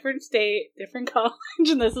to a different state, different college,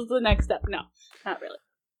 and this is the next step. No, not really.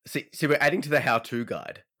 See, we're adding to the how-to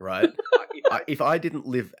guide, right? If I didn't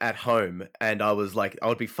live at home and I was like, I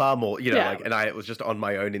would be far more, and I was just on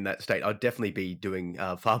my own in that state, I'd definitely be doing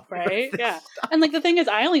far more. Right? Yeah. And like the thing is,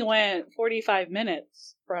 I only went 45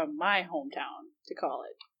 minutes from my hometown to college.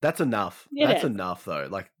 That's enough. That's enough, though.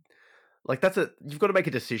 Like you've got to make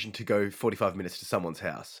a decision to go 45 minutes to someone's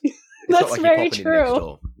house. It's That's not like very you're popping in next true.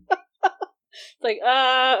 door. It's like,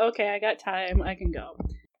 okay, I got time, I can go.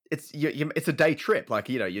 It's a day trip. Like,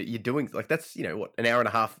 you're doing like that's what, an hour and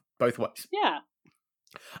a half both ways. Yeah.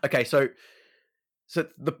 Okay, so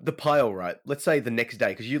the pile, right? Let's say the next day,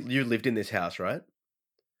 because you lived in this house, right?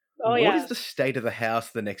 Oh yeah. What is the state of the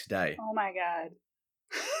house the next day? Oh my god.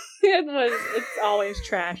 It's always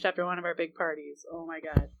trashed after one of our big parties. Oh my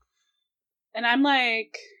god. And I'm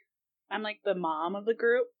like the mom of the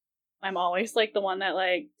group. I'm always like the one that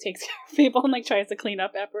like takes care of people and like tries to clean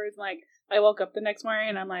up afterwards. Like, I woke up the next morning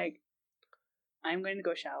and I'm like, I'm going to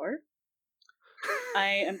go shower.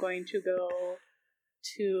 I am going to go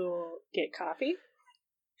to get coffee.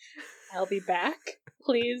 I'll be back.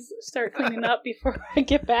 Please start cleaning up before I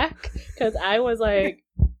get back. Because I was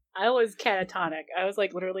catatonic. I was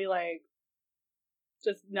like literally like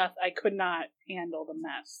just nothing. I could not handle the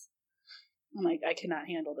mess. I'm like, I cannot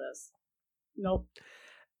handle this. Nope.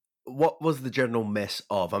 What was the general mess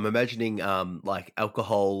of? I'm imagining like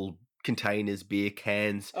alcohol containers, beer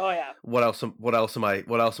cans. Oh yeah. What else am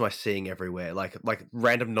I seeing everywhere? Like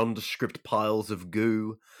random nondescript piles of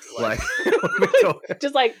goo. Like what are we talking?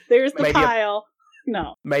 Just like there's the Maybe pile.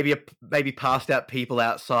 No. Maybe passed out people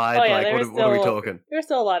outside. Oh, yeah, like what are we talking? There's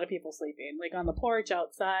still a lot of people sleeping, like on the porch,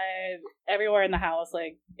 outside, everywhere in the house.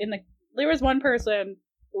 Like there was one person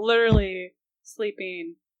literally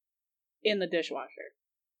sleeping in the dishwasher.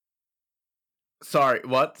 Sorry,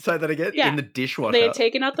 what? Say that again? Yeah. In the dishwasher. They had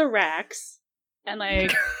taken out the racks and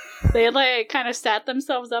like they had like kind of sat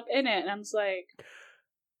themselves up in it, and I'm just like,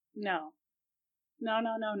 no. I'm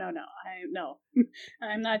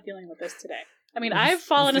not dealing with this today. I mean, I've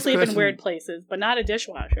fallen asleep in weird places, but not a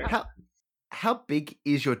dishwasher. How big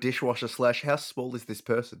is your dishwasher / how small is this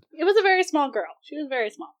person? It was a very small girl. She was very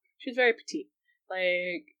small. She was very petite.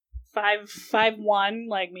 Like 5'1",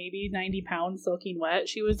 like maybe 90 pounds soaking wet.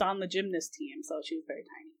 She was on the gymnast team, so she was very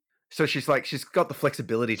tiny. So she's got the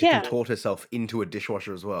flexibility to contort herself into a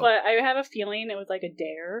dishwasher as well. But I have a feeling it was like a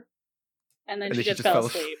dare. And then she just fell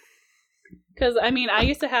asleep. Because, I mean, I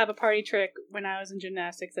used to have a party trick when I was in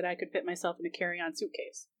gymnastics that I could fit myself in a carry-on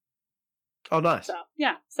suitcase. Oh, nice. So,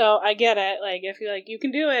 yeah. So, I get it. Like, if you're like, you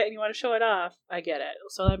can do it and you want to show it off, I get it.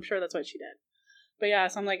 So, I'm sure that's what she did. But, yeah,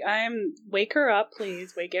 so I'm like, wake her up,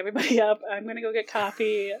 please. Wake everybody up. I'm going to go get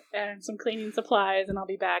coffee and some cleaning supplies, and I'll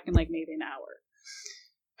be back in, like, maybe an hour.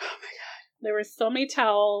 Oh, my God. There were so many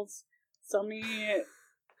towels, so many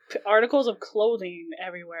articles of clothing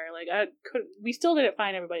everywhere. Like, we still didn't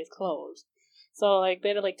find everybody's clothes. So, like, they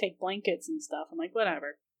had to, like, take blankets and stuff. I'm like,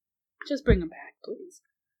 whatever. Just bring them back, please.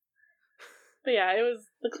 But yeah,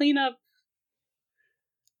 the cleanup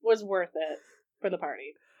was worth it for the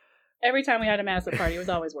party. Every time we had a massive party, it was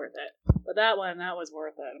always worth it. But that was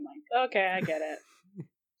worth it. I'm like, okay, I get it.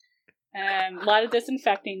 And a lot of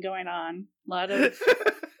disinfecting going on. A lot of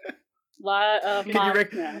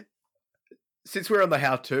Since we're on the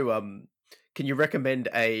how-to, can you recommend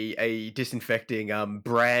a disinfecting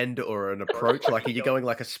brand or an approach? Like, are you going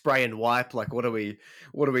like a spray and wipe? Like, what are we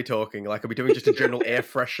talking? Like, are we doing just a general air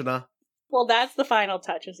freshener? Well, that's the final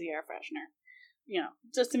touch, is the air freshener. You know,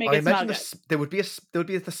 just to make it smell good. There would be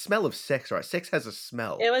the smell of sex, right? Sex has a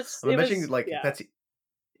smell. I'm imagining that's it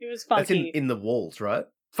was funky. That's in the walls, right?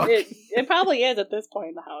 It probably is at this point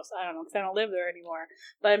in the house. I don't know, because I don't live there anymore.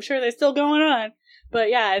 But I'm sure they're still going on. But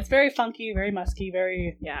yeah, it's very funky, very musky,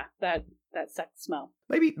 very, yeah, that sex smell.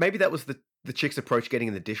 Maybe that was the chick's approach getting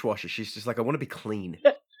in the dishwasher. She's just like, I want to be clean.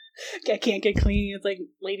 I can't get clean. It's like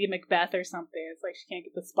Lady Macbeth or something. It's like she can't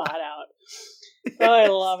get the spot out. Oh, I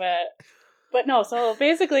love it. But no, so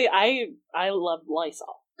basically I love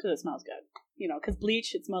Lysol because it smells good. You know, because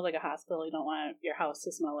bleach, it smells like a hospital. You don't want your house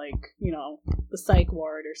to smell like, you know, the psych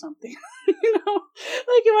ward or something. You know,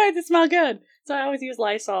 like you want it to smell good. So I always use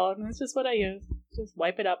Lysol, and it's just what I use. Just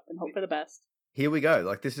wipe it up and hope for the best. Here we go.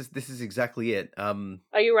 Like this is exactly it.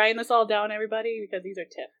 Are you writing this all down, everybody? Because these are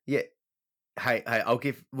tips. Yeah. Hey,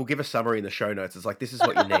 we'll give a summary in the show notes. It's like, this is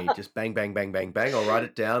what you need. Just bang, bang, bang, bang, bang. I'll write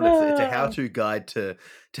it down. It's a how-to guide to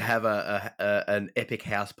have an epic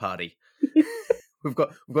house party. We've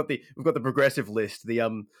got the progressive list.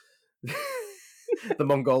 The the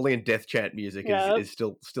Mongolian death chant music is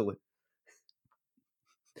still.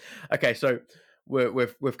 Okay, so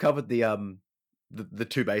we've covered the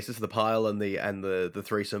two bases, the pile and the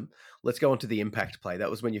threesome. Let's go on to the impact play.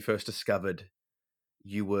 That was when you first discovered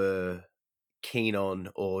you were keen on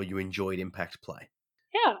or you enjoyed impact play.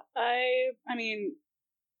 Yeah, I mean,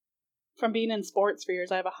 from being in sports for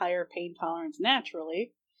years, I have a higher pain tolerance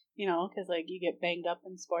naturally. You know, because like you get banged up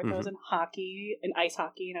in sports. Mm-hmm. I was in hockey and ice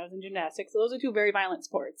hockey, and I was in gymnastics. So those are two very violent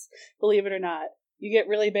sports. Believe it or not, you get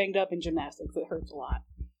really banged up in gymnastics. It hurts a lot,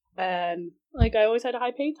 and like I always had a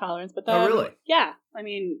high pain tolerance. But then, oh really? Yeah, I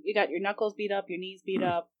mean, you got your knuckles beat up, your knees beat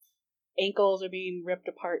up, ankles are being ripped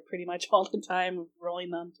apart pretty much all the time,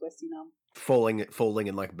 rolling them, twisting them, falling,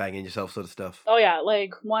 and like banging yourself, sort of stuff. Oh yeah,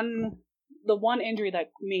 like the one injury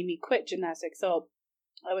that made me quit gymnastics. So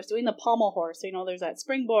I was doing the pommel horse. So, you know, there's that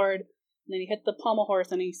springboard, and then you hit the pommel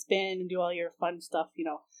horse, and you spin and do all your fun stuff, you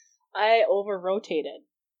know. I over-rotated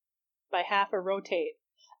by half a rotate,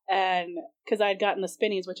 and because I'd gotten the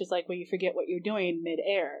spinnies, which is like when you forget what you're doing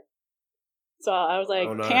mid-air. So I was like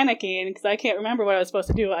panicking because I can't remember what I was supposed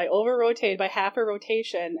to do. I over-rotated by half a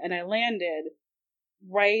rotation, and I landed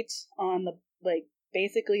right on the, like,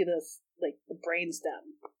 basically this, like, the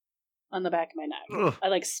brainstem on the back of my neck. Ugh. I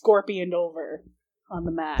like scorpioned over on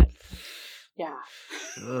the mat. Yeah.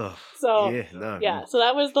 Ugh. So Yeah, no. yeah, so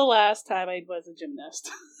that was the last time I was a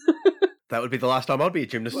gymnast. That would be the last time I'd be a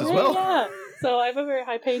gymnast as Right, well. Yeah. So I have a very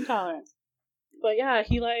high pain tolerance. But yeah,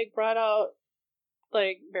 he like brought out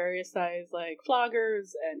like various size like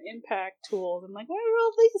floggers and impact tools. I'm like, what are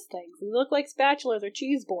all these things? They look like spatulas or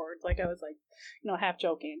cheese boards. Like I was like, half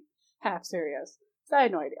joking, half serious. So I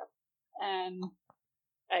had no idea. And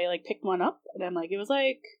I like picked one up, and I'm like, it was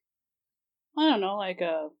like, I don't know, like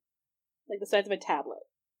the size of a tablet.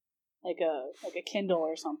 Like a Kindle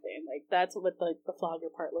or something. Like that's what the flogger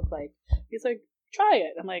part looked like. He's like, try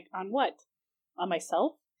it. I'm like, on what? On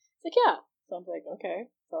myself? He's like, yeah. So I'm like, okay.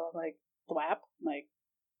 So I'm like, thwap. I'm like,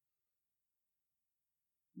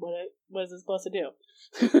 what is this supposed to do?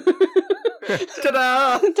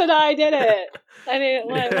 Ta-da! Ta-da! I did it. I didn't.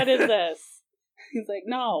 What is this? He's like,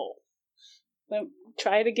 no. Then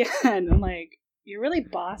try it again. I'm like, you're really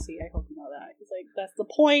bossy. I hope you know that. He's like, that's the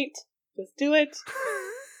point. Just do it.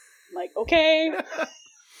 I'm like, okay.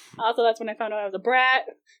 Also, that's when I found out I was a brat,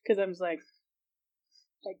 because I was like,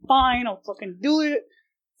 fine, I'll fucking do it.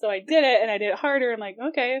 So I did it, and I did it harder. I'm like,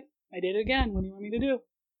 okay, I did it again. What do you want me to do?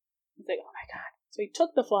 He's like, oh my god. So he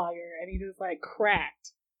took the flogger, and he just like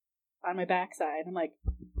cracked on my backside. I'm like,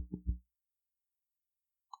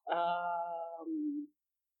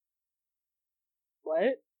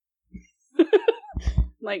 what? I'm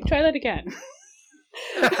like, try that again.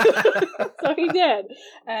 So he did,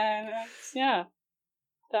 and yeah,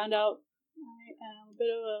 found out I am a bit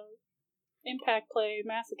of a impact play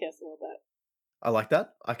masochist a little bit. I like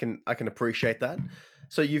that. I can appreciate that.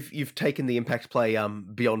 So you've taken the impact play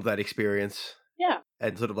beyond that experience. Yeah.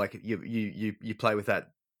 And sort of like you play with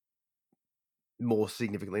that more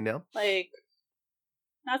significantly now. Like,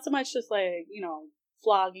 not so much just like,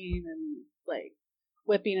 flogging and like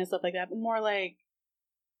whipping and stuff like that, but more like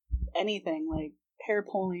anything, like hair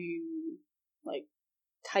pulling, like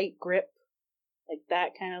tight grip, like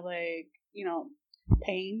that kind of like,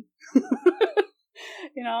 pain.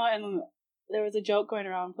 And there was a joke going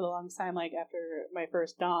around for the longest time, like after my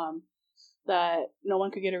first dom, that no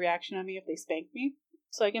one could get a reaction on me if they spanked me.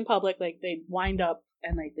 So like in public, like they'd wind up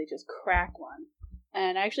and like they just crack one.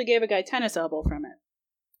 And I actually gave a guy tennis elbow from it,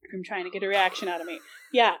 from trying to get a reaction out of me.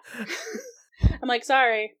 Yeah. I'm like,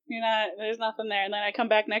 sorry, there's nothing there. And then I come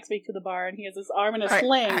back next week to the bar, and he has his arm in a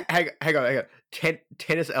sling. Hang on.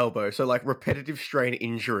 Tennis elbow, so like repetitive strain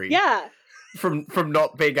injury. Yeah. From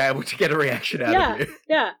not being able to get a reaction out of you.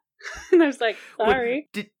 Yeah. And I was like, sorry.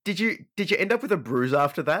 Did you end up with a bruise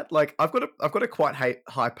after that? Like I've got a quite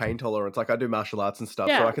high pain tolerance. Like I do martial arts and stuff,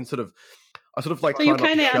 so I can sort of like so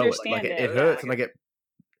try not to show it. Understand like it hurts, and I get.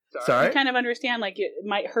 Sorry. You kind of understand, like it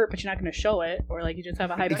might hurt, but you're not going to show it, or like you just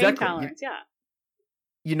have a high pain tolerance. Yeah.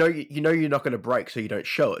 You know you're not going to break, so you don't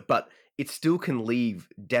show it, but it still can leave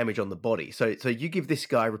damage on the body. So you give this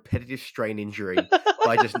guy repetitive strain injury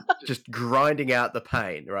by just grinding out the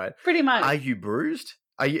pain, right? Pretty much. Are you bruised?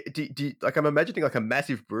 Are you do like I'm imagining like a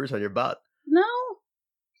massive bruise on your butt? No,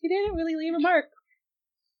 he didn't really leave a mark.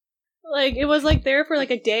 Like it was like there for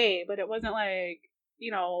like a day, but it wasn't like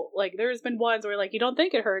like there's been ones where like you don't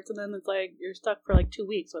think it hurts, and then it's like you're stuck for like 2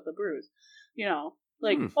 weeks with a bruise.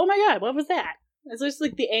 Like oh my god, what was that? It's just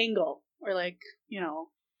like the angle, or like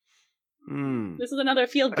this is another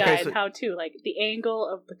field guide how to like the angle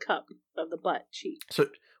of the cup of the butt cheek. So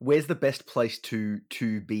where's the best place to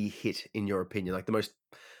be hit in your opinion? Like the most,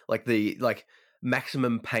 like the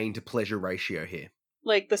maximum pain to pleasure ratio here.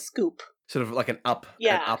 Like the scoop. Sort of like an up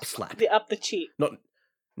slap. Up the cheek.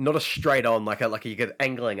 Not a straight on like you get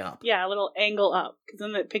angling up. Yeah, a little angle up, because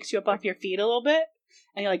then it picks you up off your feet a little bit,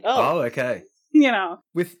 and you're like, oh okay.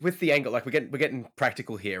 With the angle, like we're getting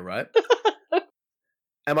practical here, right?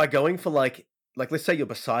 Am I going for like let's say you're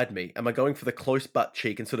beside me? Am I going for the close butt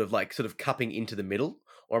cheek and sort of cupping into the middle,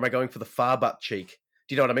 or am I going for the far butt cheek?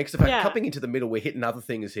 Do you know what I mean? Because if I'm cupping into the middle, we're hitting other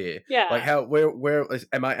things here. Yeah. Like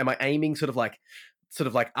am I aiming sort of like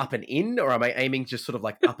up and in, or am I aiming just sort of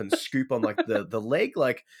like up and scoop on like the leg?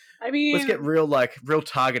 Like, I mean, let's get real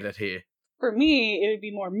targeted here. For me, it would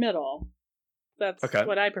be more middle. That's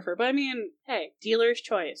what I prefer. But I mean, hey, dealer's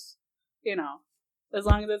choice. As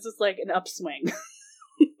long as it's just like an upswing.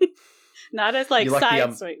 Not as like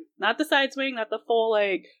side swing. Not the side swing, not the full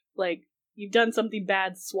like you've done something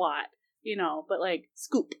bad swat, but like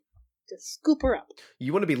scoop. Just scoop her up.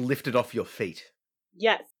 You want to be lifted off your feet.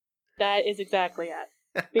 Yes. That is exactly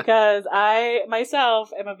it. Because I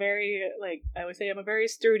myself am a very, I would say I'm a very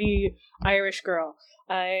sturdy Irish girl.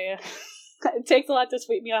 It takes a lot to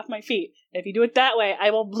sweep me off my feet. If you do it that way, I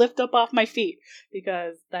will lift up off my feet,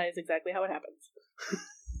 because that is exactly how it happens.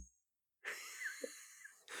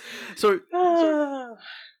 So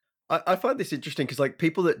I find this interesting because, like,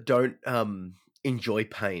 people that don't enjoy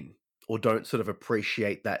pain or don't sort of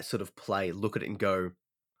appreciate that sort of play look at it and go,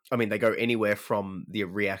 I mean, they go anywhere from the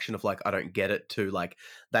reaction of like, I don't get it, to like,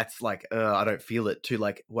 that's like, I don't feel it, to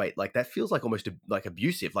like, wait, like that feels like almost like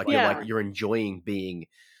abusive. Like you're enjoying being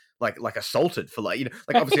like assaulted for, like, you know,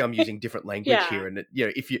 like obviously I'm using different language here. And you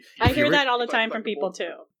know, if I hear that all the time from people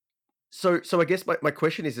too. So I guess my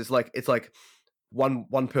question is like, it's like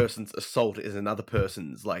one person's assault is another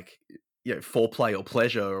person's, like, you know, foreplay or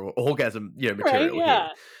pleasure or orgasm, you know, material here.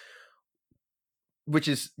 Which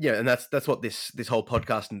is, yeah, and that's what this whole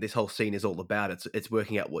podcast and this whole scene is all about. It's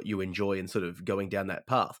working out what you enjoy and sort of going down that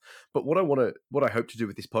path. But what I hope to do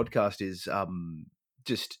with this podcast is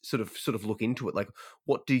just sort of look into it. Like,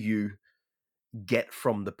 what do you get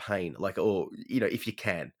from the pain? Like, or, you know, if you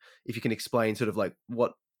can explain sort of like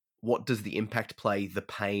what does the impact play, the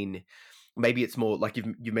pain. Maybe it's more like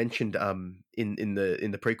you mentioned in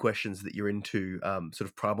the pre-questions that you're into sort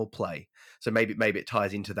of primal play. So maybe it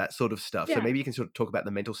ties into that sort of stuff. Yeah. So maybe you can sort of talk about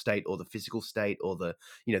the mental state or the physical state or the,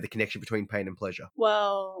 you know, the connection between pain and pleasure.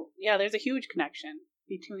 Well, yeah, there's a huge connection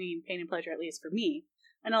between pain and pleasure, at least for me.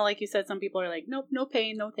 I know, like you said, some people are like, nope, no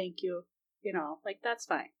pain, no thank you. You know, like, that's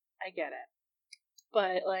fine. I get it.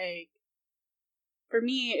 But, like, for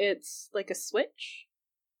me, it's like a switch,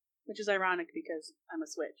 which is ironic because I'm a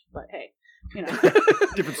switch, but hey, you know.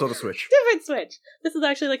 Different sort of switch. Different switch. This is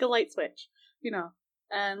actually like a light switch, you know.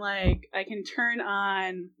 And, like, I can turn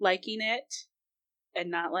on liking it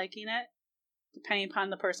and not liking it, depending upon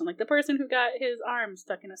the person. Like, the person who got his arm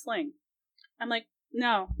stuck in a sling. I'm like,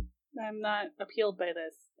 no, I'm not appealed by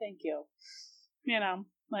this. Thank you. You know,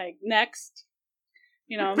 like, next.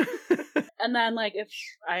 You know, and then, like, if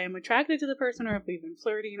I am attracted to the person or if we've been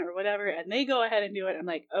flirting or whatever and they go ahead and do it, I'm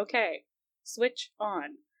like, okay, switch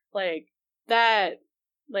on. Like, that,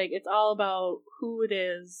 like, it's all about who it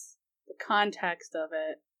is, the context of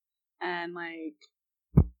it, and, like,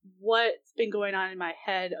 what's been going on in my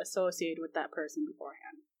head associated with that person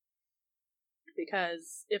beforehand.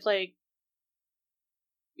 Because if, like,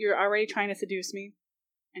 you're already trying to seduce me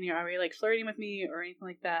and you're already, like, flirting with me or anything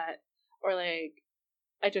like that, or, like,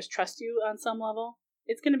 I just trust you on some level,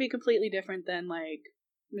 it's going to be completely different than, like,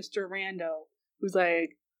 Mr. Rando, who's,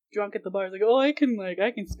 like, drunk at the bar. He's like, oh, I can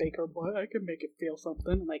spank her butt. I can make it feel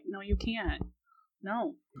something. I'm like, no, you can't.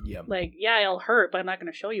 No. Yeah. Like, yeah, it'll hurt, but I'm not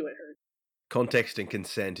going to show you it hurt. Context and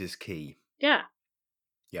consent is key. Yeah.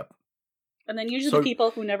 Yep. And then usually the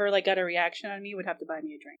people who never, like, got a reaction on me would have to buy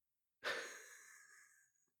me a drink.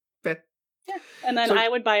 Fair. Yeah. And then I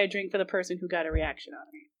would buy a drink for the person who got a reaction on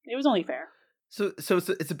me. It was only fair. So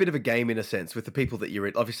it's a bit of a game in a sense with the people that you're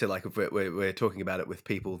in. Obviously, like, if we're talking about it with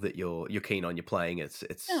people that you're keen on, you're playing. It's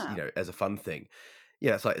you know, as a fun thing.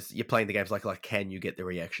 Yeah, it's like you're playing the games like can you get the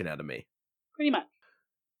reaction out of me? Pretty much.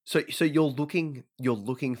 So you're looking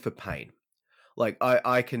for pain. Like,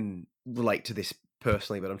 I can relate to this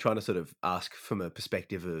personally, but I'm trying to sort of ask from a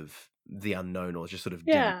perspective of the unknown or just sort of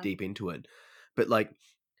deep into it. But, like,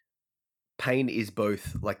 pain is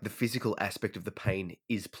both, like, the physical aspect of the pain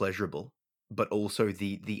is pleasurable, but also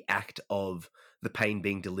the act of the pain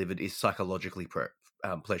being delivered is psychologically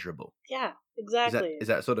pleasurable. Yeah, exactly. Is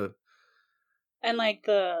that sort of... And, like,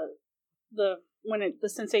 the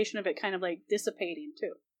sensation of it kind of, like, dissipating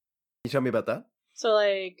too. Can you tell me about that? So,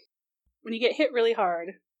 like, when you get hit really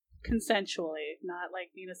hard, consensually, not like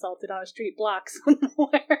being assaulted on a street block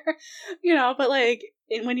somewhere, you know, but, like,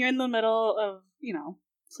 when you're in the middle of, you know,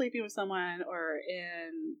 sleeping with someone or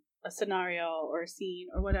in a scenario or a scene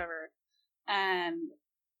or whatever, and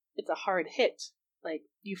it's a hard hit, like,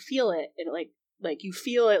 you feel it, like you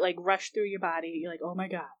feel it, like, rush through your body. You're like, oh my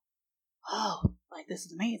god, oh, like, this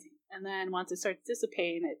is amazing. And then once it starts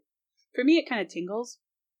dissipating, for me, it kind of tingles.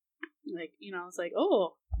 Like, you know, it's like,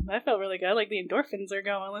 oh, that felt really good. Like, the endorphins are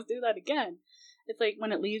going. Let's do that again. It's like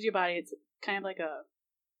when it leaves your body, it's kind of like a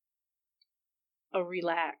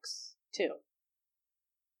relax too.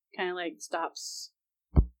 Kind of like stops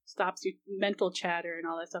your mental chatter and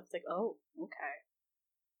all that stuff. It's like, oh,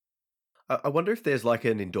 okay. I wonder if there's like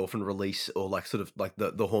an endorphin release or like sort of like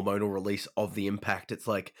the hormonal release of the impact. It's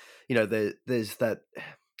like, you know, there's that.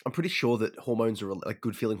 I'm pretty sure that hormones are like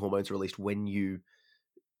good feeling hormones are released when you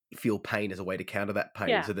feel pain as a way to counter that pain.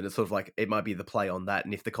 Yeah. So then it's sort of like it might be the play on that.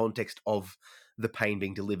 And if the context of the pain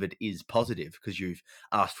being delivered is positive because you've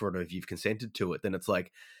asked for it or if you've consented to it, then it's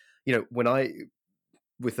like, you know,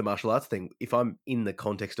 with the martial arts thing, if I'm in the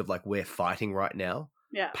context of like we're fighting right now,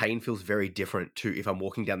 pain feels very different to if I'm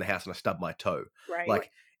walking down the house and I stub my toe. Right.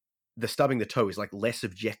 Like the stubbing the toe is like less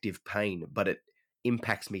objective pain, but it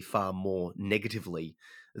impacts me far more negatively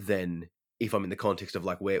than if I'm in the context of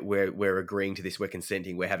like we're agreeing to this, we're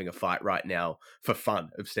consenting, we're having a fight right now for fun,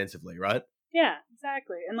 ostensibly, right? Yeah,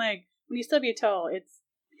 exactly. And like when you stub your toe,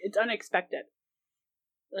 it's unexpected.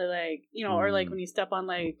 Like, you know, or like when you step on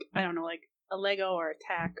like, I don't know, like a Lego or a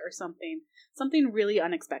tack or something really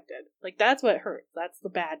unexpected. Like that's what hurts. That's the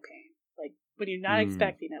bad pain. Like when you're not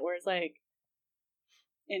expecting it. Whereas like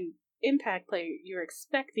in impact play, you're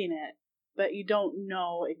expecting it, but you don't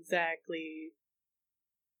know exactly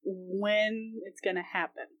when it's going to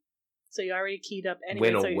happen. So you already keyed up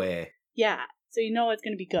anyway. When or where. Yeah. So you know it's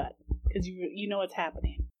going to be good because you know what's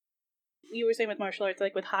happening. You were saying with martial arts,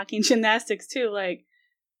 like with hockey and gymnastics too, like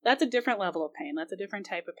that's a different level of pain. That's a different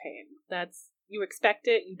type of pain. That's, you expect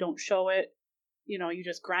it, you don't show it, you know, you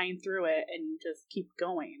just grind through it and you just keep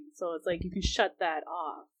going. So it's like you can shut that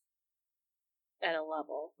off at a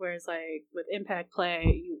level. Whereas like with impact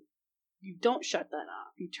play, you don't shut that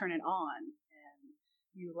off. You turn it on and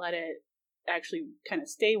you let it actually kind of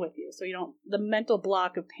stay with you. So you don't, the mental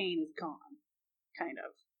block of pain is gone, kind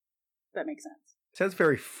of. That makes sense. Sounds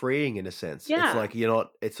very freeing in a sense. Yeah. It's like you're not,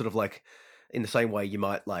 it's sort of like in the same way you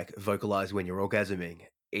might like vocalize when you're orgasming.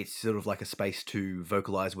 It's sort of like a space to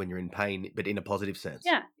vocalize when you're in pain, but in a positive sense.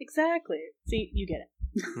 Yeah, exactly. See, you get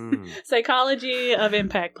it. Psychology of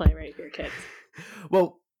impact play right here, kids.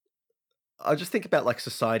 Well, I just think about like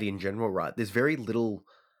society in general, right? There's very little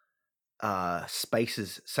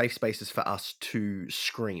spaces, safe spaces for us to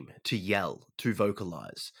scream, to yell, to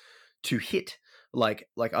vocalize, to hit. Like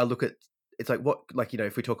I look at, it's like what, like, you know,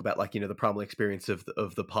 if we talk about like, you know, the primal experience of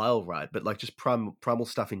the pile ride, but like just primal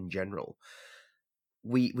stuff in general,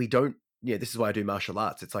 we don't, you know, this is why I do martial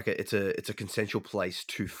arts. It's like it's a consensual place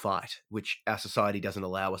to fight, which our society doesn't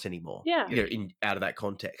allow us anymore. Yeah. You know, out of that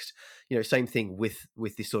context, you know, same thing with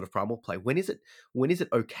this sort of primal play. When is it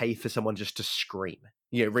okay for someone just to scream?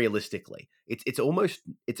 You know, realistically, it's almost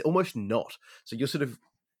not. So you're sort of,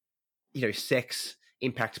 you know, sex,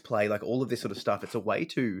 impact play, like all of this sort of stuff. It's a way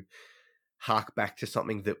to hark back to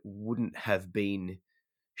something that wouldn't have been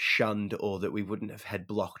shunned or that we wouldn't have had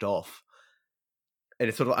blocked off. And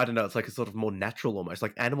it's sort of, I don't know, it's like a sort of more natural almost.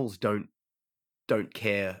 Like animals don't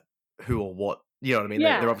care who or what, you know what I mean?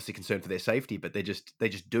 Yeah. They're obviously concerned for their safety, but they just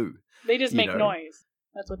do. They just make noise.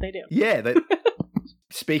 That's what they do. Yeah.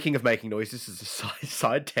 Speaking of making noise, this is a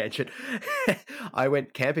side tangent. I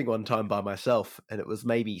went camping one time by myself and it was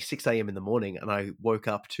maybe 6 a.m. in the morning and I woke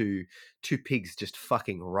up to 2 pigs just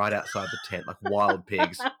fucking right outside the tent, like wild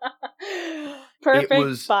pigs.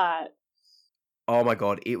 Perfect spot. Oh my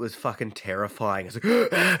God, it was fucking terrifying. It's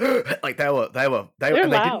like they were They're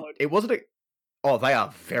loud. It wasn't they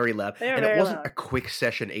are very loud. And it wasn't a quick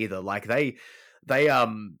session either. Like they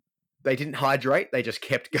didn't hydrate, they just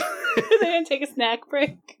kept going. They didn't take a snack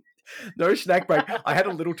break. No snack break. I had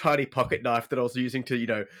a little tiny pocket knife that I was using to, you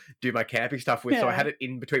know, do my camping stuff with. Yeah. So I had it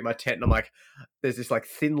in between my tent and I'm like, there's this like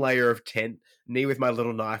thin layer of tent, me with my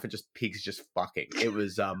little knife and just pigs just fucking. It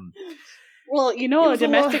was well, you know, a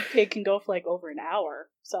domestic pig can go for like over an hour.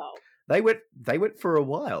 So they went for a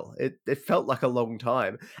while. It felt like a long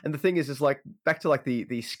time. And the thing is like back to like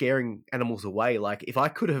the scaring animals away. Like if I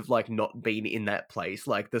could have like not been in that place,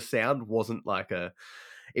 like the sound wasn't like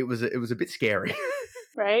it was a bit scary.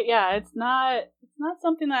 Right? Yeah, it's not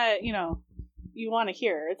something that, you know, you want to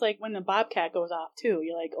hear. It's like when the bobcat goes off too.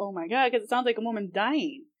 You're like, oh my God, because it sounds like a woman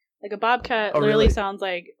dying. Like a bobcat literally sounds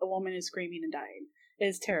like a woman is screaming and dying.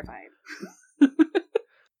 It's terrifying.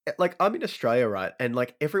 Like I'm in Australia, right? And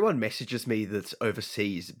like everyone messages me that's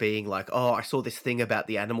overseas being like, oh, I saw this thing about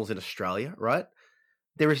the animals in Australia, right?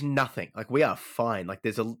 There is nothing. Like we are fine. Like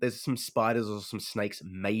there's some spiders or some snakes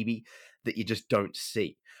maybe that you just don't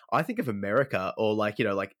see. I think of America or like, you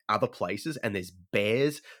know, like other places and there's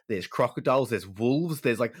bears, there's crocodiles, there's wolves,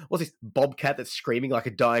 there's like, what's this bobcat that's screaming like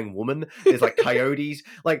a dying woman? There's like coyotes.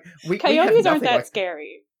 Like coyotes aren't that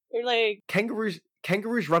scary. They're like kangaroos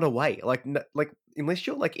run away. Like unless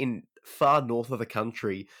you're like in far north of the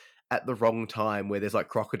country at the wrong time where there's like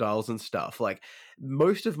crocodiles and stuff. Like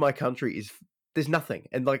most of my country there's nothing.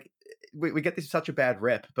 And like we get this such a bad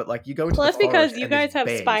rep, but like you go into plus the forest because you guys have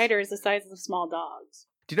bears. Spiders the size of small dogs.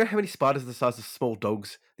 Do you know how many spiders the size of small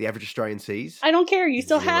dogs the average Australian sees? I don't care. You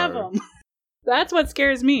still have them. That's what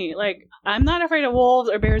scares me. Like I'm not afraid of wolves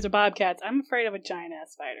or bears or bobcats. I'm afraid of a giant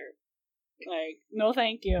ass spider. Like, no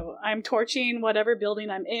thank you. I'm torching whatever building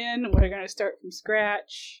I'm in. We're going to start from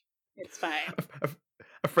scratch. It's fine.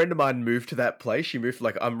 A friend of mine moved to that place. She moved,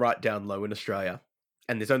 like, I'm right down low in Australia.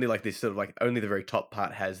 And there's only like this sort of like, only the very top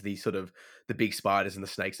part has the sort of the big spiders and the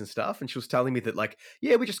snakes and stuff. And she was telling me that like,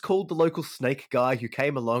 yeah, we just called the local snake guy who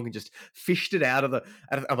came along and just fished it out of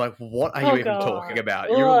I'm like, what are you even talking about?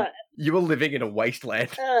 You were living in a wasteland.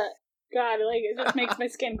 God, like it just makes my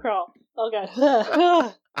skin crawl. Oh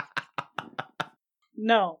God.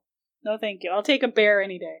 No, thank you. I'll take a bear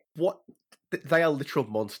any day. What? They are literal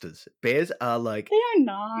monsters. Bears are like They are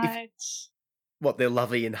not. what? They're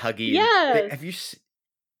lovey and huggy. Yes. And have you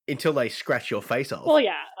until they scratch your face off? Well,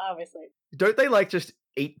 yeah, obviously. Don't they like just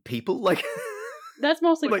eat people? Like That's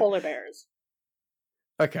mostly like, polar bears.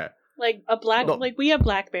 Okay. Like like we have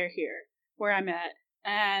black bear here where I'm at,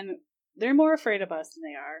 and they're more afraid of us than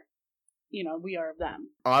they are. We are of them.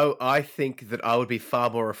 I think that I would be far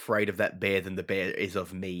more afraid of that bear than the bear is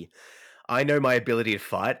of me. I know my ability to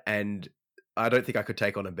fight, and I don't think I could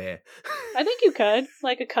take on a bear. I think you could,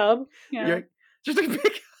 like a cub. Just a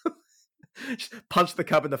big just punch the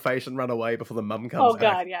cub in the face and run away before the mum comes. Oh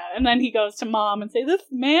God, yeah. And then he goes to mom and say, "This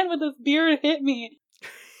man with this beard hit me."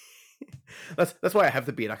 That's why I have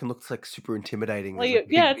the beard. I can look like super intimidating. Well, Big,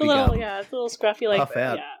 it's a little scruffy, like puff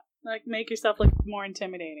out. Yeah, like make yourself look more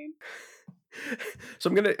intimidating. So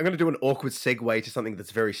I'm gonna do an awkward segue to something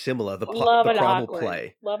that's very similar. The Love an primal awkward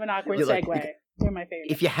play. Love an awkward Like, segue. They're my favorite.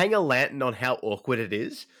 If you hang a lantern on how awkward it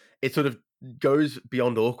is, it sort of goes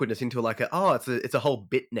beyond awkwardness into like it's a whole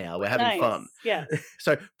bit now. We're having fun. Yeah.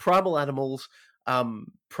 So primal animals,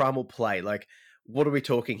 primal play. Like, what are we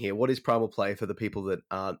talking here? What is primal play for the people that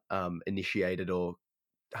aren't initiated or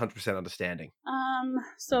 100% understanding?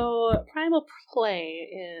 So primal play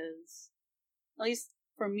is, at least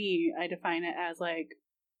for me, I define it as like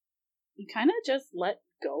you kind of just let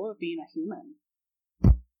go of being a human.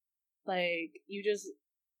 Like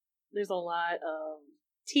there's a lot of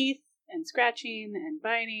teeth and scratching and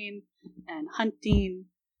biting and hunting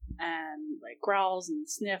and like growls and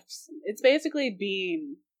sniffs. It's basically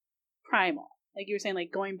being primal. Like you were saying,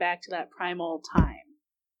 like going back to that primal time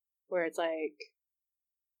where it's like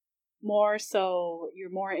more so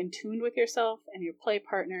you're more in tune with yourself and your play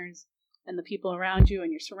partners and the people around you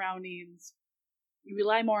and your surroundings. You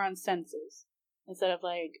rely more on senses instead of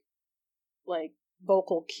like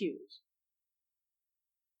vocal cues.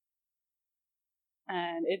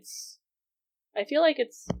 And I feel like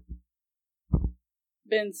it's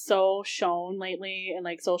been so shown lately in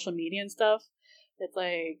like social media and stuff. It's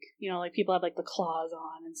like, like people have like the claws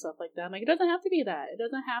on and stuff like that. I'm like, it doesn't have to be that. It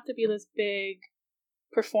doesn't have to be this big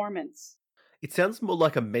performance. It sounds more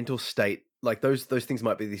like a mental state. Like those things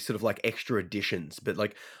might be these sort of like extra additions, but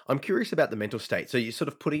like I'm curious about the mental state. So you're sort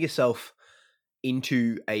of putting yourself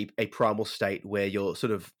into a primal state where you're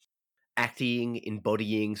sort of acting,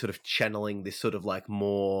 embodying, sort of channeling this sort of like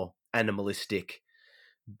more animalistic,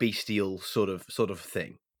 bestial sort of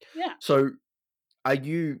thing. Yeah. So are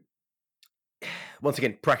you, once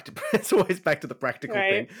again, it's always back to the practical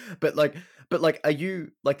thing, but are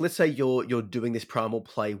you, like, let's say you're doing this primal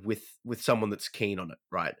play with someone that's keen on it,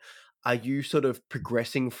 right? Are you sort of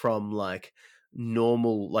progressing from like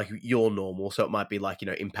normal, like your normal, so it might be like,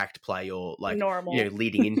 impact play or like normal,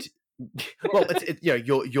 leading into well, it's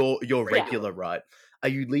your regular, right? Are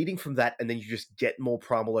you leading from that and then you just get more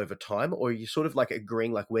primal over time, or are you sort of like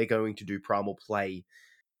agreeing like we're going to do primal play?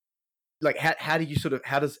 Like how do you sort of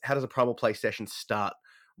how does a primal play session start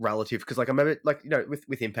relative? Because like I remember like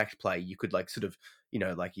with impact play you could like sort of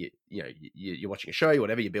like you're watching a show,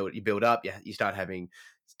 whatever, you build up, you start having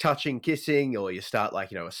touching, kissing, or you start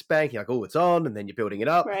like a spank, you're like, oh, it's on, and then you're building it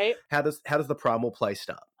up. Right. How does the primal play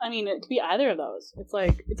start? I mean, it could be either of those. It's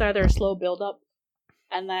like it's either a slow build up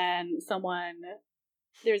and then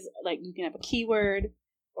there's like you can have a keyword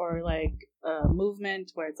or like a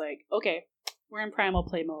movement where it's like, okay, we're in primal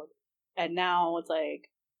play mode. And now it's like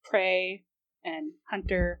prey and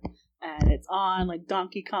hunter, and it's on like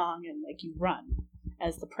Donkey Kong, and like you run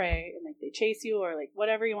as the prey, and like they chase you, or like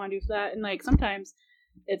whatever you want to do for that. And like sometimes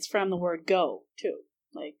it's from the word go too.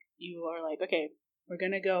 Like you are like, okay, we're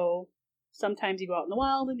gonna go. Sometimes you go out in the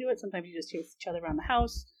wild and do it. Sometimes you just chase each other around the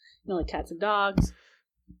house, like cats and dogs.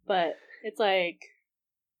 But it's like,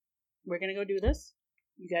 we're gonna go do this.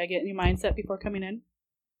 You gotta get in your mindset before coming in.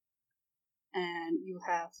 And you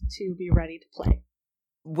have to be ready to play.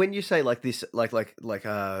 When you say like this, like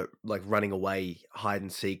running away, hide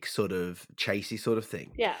and seek, sort of chasey sort of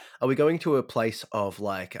thing. Yeah. Are we going to a place of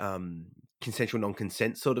like consensual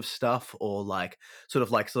non-consent sort of stuff, or like sort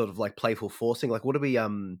of like playful forcing? Like what do we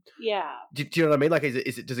Yeah. Do you know what I mean? Like is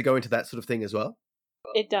it does it go into that sort of thing as well?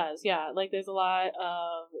 It does, yeah. Like there's a lot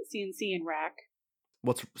of CNC and rack.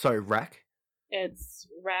 Rack? It's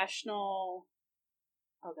rational.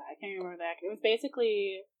 Oh god, I can't remember that. It was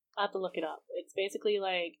basically, I have to look it up. It's basically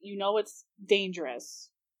like, it's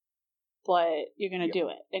dangerous, but you're gonna do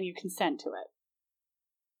it, and you consent to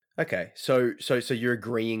it. Okay, so you're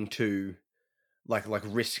agreeing to like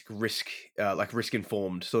risk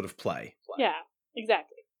informed sort of play. Yeah,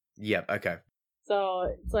 exactly. Yeah. Okay.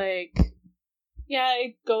 So it's like, yeah,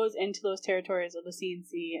 it goes into those territories of the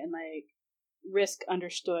CNC and like risk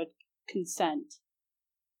understood consent.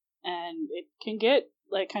 And it can get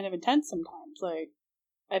like kind of intense sometimes. Like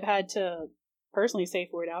I've had to personally safe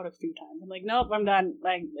word out a few times. I'm like, nope, I'm done.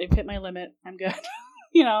 Like I've hit my limit. I'm good.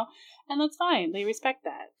 And that's fine. They respect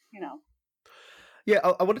that, Yeah,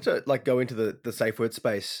 I wanted to like go into the safe word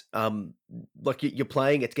space. Like you're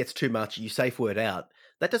playing, it gets too much. You safe word out.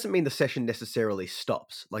 That doesn't mean the session necessarily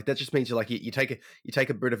stops. Like that just means you take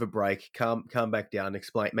a bit of a break, calm back down,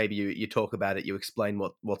 explain. Maybe you talk about it, you explain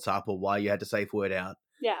what's up or why you had to safe word out.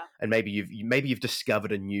 Yeah. And maybe you've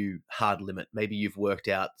discovered a new hard limit. Maybe you've worked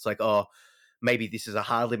out. It's like, oh, maybe this is a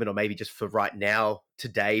hard limit, or maybe just for right now,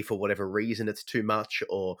 today, for whatever reason, it's too much.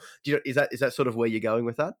 Or is that sort of where you're going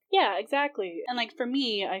with that? Yeah, exactly. And like for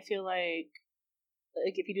me, I feel like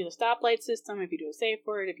if you do the stoplight system, if you do a safe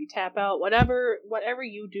word, if you tap out, whatever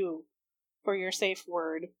you do for your safe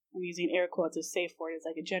word, I'm using air quotes as safe word as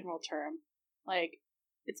like a general term, like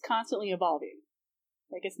it's constantly evolving.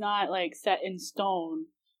 Like it's not like set in stone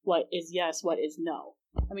what is yes, what is no.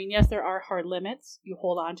 I mean, yes, there are hard limits. You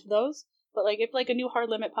hold on to those. But like if like a new hard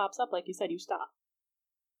limit pops up, like you said, you stop.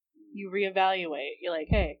 You reevaluate. You're like,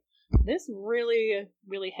 hey, this really,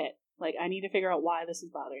 really hit. Like I need to figure out why this is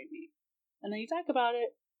bothering me. And then you talk about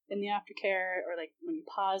it in the aftercare, or like when you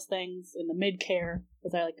pause things in the mid-care,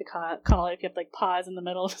 as I like to call it. If you have to like pause in the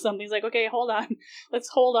middle of something, it's like, okay, hold on. Let's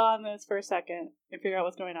hold on this for a second and figure out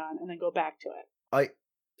what's going on and then go back to it.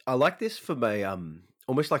 I like this from a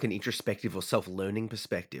almost like an introspective or self-learning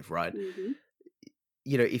perspective, right? Mm-hmm.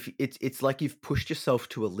 If it's like you've pushed yourself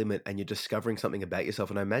to a limit and you're discovering something about yourself,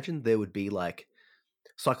 and I imagine there would be like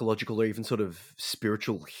psychological or even sort of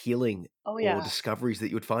spiritual healing or discoveries that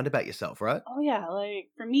you would find about yourself, right? Oh yeah, like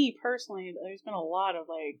for me personally, there's been a lot of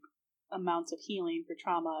like amounts of healing for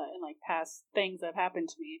trauma and like past things that have happened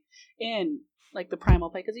to me in like the primal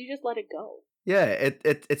play, because you just let it go. Yeah,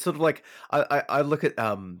 it's sort of like I look at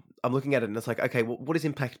I'm looking at it and it's like, okay, well, what is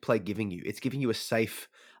impact play giving you? It's giving you a safe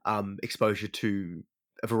exposure to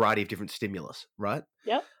a variety of different stimulus, right?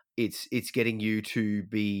 Yep. It's getting you to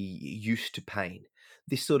be used to pain.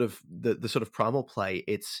 This sort of the sort of primal play,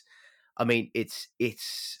 it's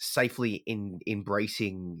safely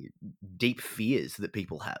embracing deep fears that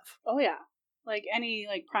people have. Oh yeah, like any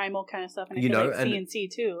like primal kind of stuff, and I You feel know, like and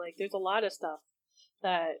CNC too. Like there's a lot of stuff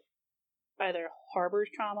that either harbors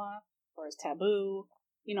trauma or is taboo,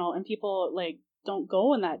 and people like don't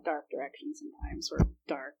go in that dark direction sometimes, or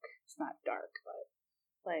dark. It's not dark,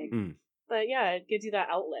 but like, but yeah, it gives you that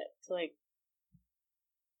outlet to like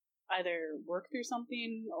either work through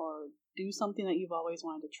something or do something that you've always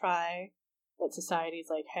wanted to try, but society's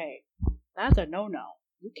like, hey, that's a no-no.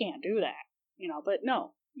 You can't do that, but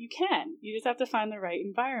no, you can. You just have to find the right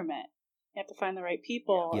environment. You have to find the right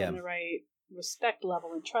people and the right respect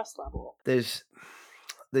level and trust level. There's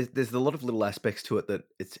a lot of little aspects to it that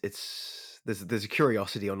there's a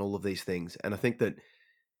curiosity on all of these things, and I think that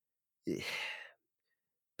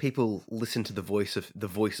people listen to the voice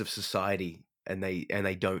of society, and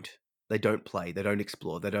they don't play, they don't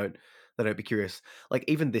explore, they don't be curious. Like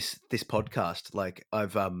even this podcast, like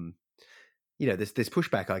I've there's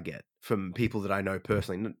pushback I get from people that I know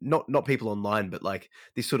personally, not people online, but like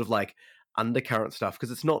this sort of like undercurrent stuff,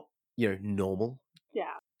 because it's not normal,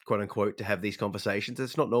 quote unquote, to have these conversations.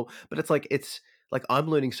 It's not normal, but it's like I'm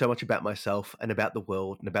learning so much about myself and about the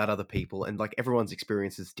world and about other people, and like everyone's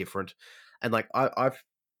experience is different, and like I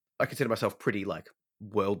consider myself pretty like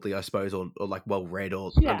worldly, I suppose, or like well read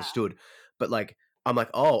or understood, but like I'm like,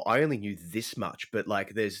 oh, I only knew this much, but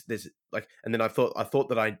like there's like, and then I thought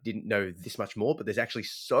that I didn't know this much more, but there's actually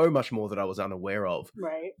so much more that I was unaware of,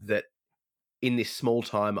 right? That in this small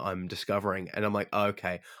time I'm discovering, and I'm like, oh,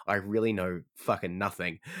 okay, I really know fucking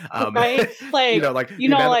nothing, right? Like like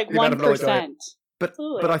 1%.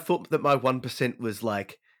 But I thought that my 1% was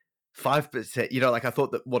like 5%. Like I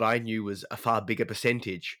thought that what I knew was a far bigger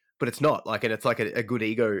percentage, but it's not. Like, and it's like a good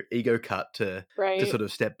ego cut to sort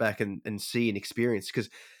of step back and see and experience,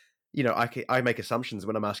 because I make assumptions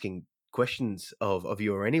when I'm asking questions of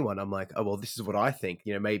you or anyone. I'm like, oh well, this is what I think.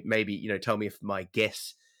 Maybe tell me if my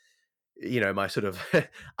guess, my sort of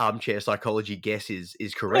armchair psychology guess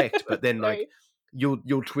is correct. But then like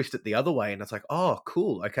you'll twist it the other way, and it's like, oh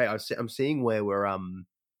cool, okay, I'm seeing where we're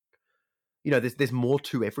there's more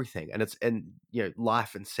to everything, and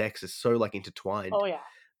life and sex is so like intertwined. Oh yeah.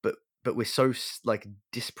 But we're so like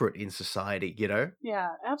disparate in society, Yeah,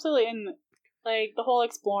 absolutely. And like the whole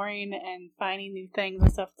exploring and finding new things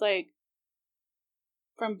and stuff, it's like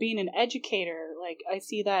from being an educator, like I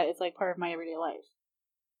see that as like part of my everyday life.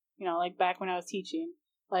 Like back when I was teaching,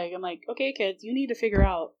 Like, I'm like, okay, kids, you need to figure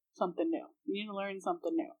out something new. You need to learn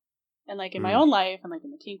something new. And like in my own life, and like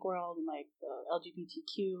in the kink world, and like the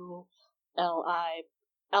LGBTQLI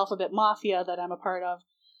alphabet mafia that I'm a part of,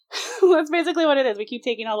 that's basically what it is. We keep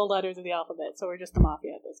taking all the letters of the alphabet, so we're just the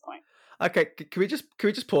mafia at this point. Okay, can we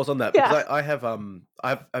just pause on that? Yeah. Because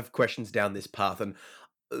I have questions down this path, and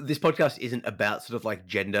this podcast isn't about sort of like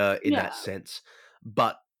gender in that sense,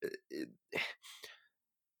 but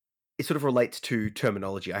it sort of relates to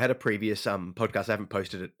terminology. I had a previous podcast, I haven't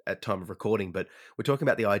posted it at time of recording, but we're talking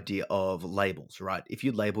about the idea of labels, right? If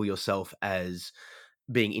you label yourself as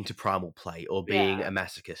being into primal play, or being a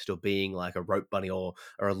masochist, or being like a rope bunny, or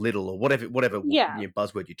a little, or whatever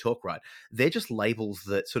buzzword you talk, right? They're just labels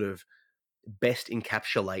that sort of best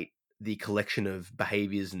encapsulate the collection of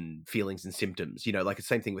behaviors and feelings and symptoms. You know, like the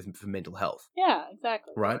same thing for mental health. Yeah,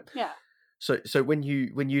 exactly. Right? Yeah. So when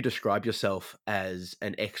you describe yourself as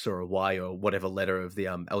an X or a Y or whatever letter of the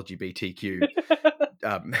LGBTQ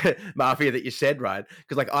mafia that you said, right?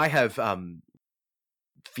 Because like I have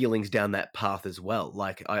feelings down that path as well.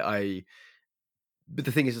 Like but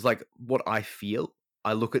the thing is like what I feel,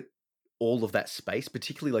 I look at all of that space,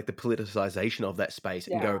 particularly like the politicization of that space,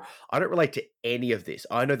 and go, I don't relate to any of this.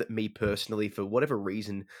 I know that me personally, for whatever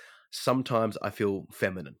reason, sometimes I feel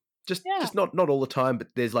feminine. Just not all the time, but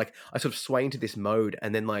there's like, I sort of sway into this mode.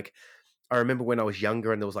 And then like, I remember when I was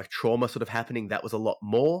younger and there was like trauma sort of happening, that was a lot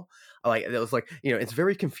more. Like, there was like, you know, it's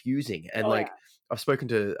very confusing. And I've spoken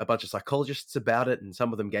to a bunch of psychologists about it, and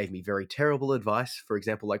some of them gave me very terrible advice. For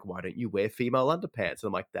example, like, why don't you wear female underpants? And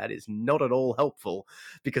I'm like, that is not at all helpful,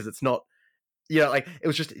 because it's not, you know, like it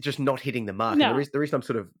was just not hitting the mark. No. And the reason I'm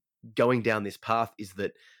sort of going down this path is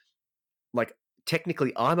that, like,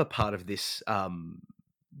 technically I'm a part of this,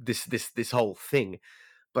 this whole thing,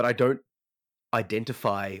 but I don't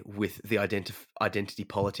identify with the identity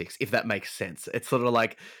politics, if that makes sense. It's sort of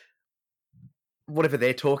like whatever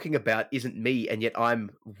they're talking about isn't me, and yet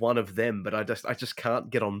I'm one of them, but I just can't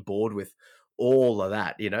get on board with all of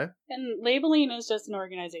that, you know? And labeling is just an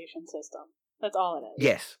organization system. That's all it is.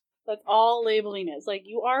 Yes. That's all labeling is. Like,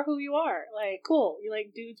 you are who you are. Like, cool. You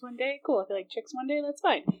like dudes one day? Cool. If you like chicks one day, that's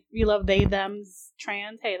fine. If you love they, thems,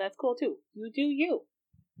 trans, hey, that's cool too. You do you.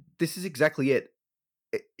 This is exactly it.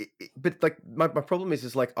 But like my problem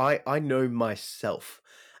is like I know myself,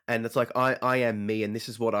 and it's like I am me, and this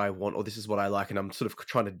is what I want, or this is what I like, and I'm sort of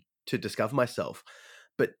trying to discover myself.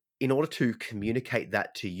 But in order to communicate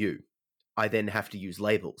that to you, I then have to use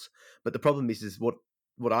labels. But the problem is what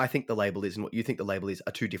I think the label is and what you think the label is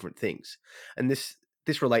are two different things. And this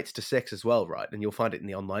relates to sex as well, right? And you'll find it in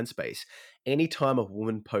the online space. Anytime a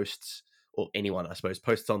woman posts, or anyone, I suppose,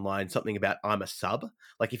 posts online something about I'm a sub,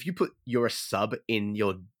 like if you put you're a sub in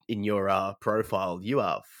your profile,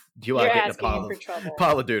 you're getting a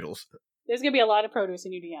pile of doodles. There's gonna be a lot of produce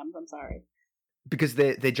in your DMs. I'm sorry. Because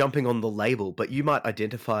they're jumping on the label, but you might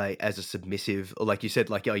identify as a submissive, or like you said,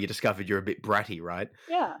 like, oh, you discovered you're a bit bratty, right?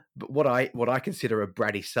 Yeah. But what I consider a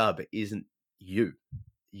bratty sub isn't you.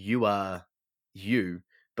 You are you,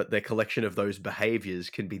 but the collection of those behaviors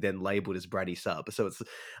can be then labeled as bratty sub. So it's,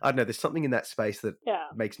 I don't know, there's something in that space that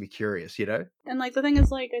makes me curious, you know? And like the thing is,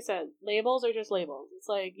 like I said, labels are just labels. It's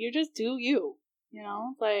like, you just do you, you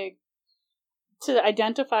know? Like, to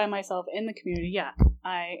identify myself in the community,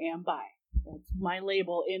 I am bi. That's my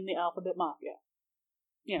label in the alphabet mafia.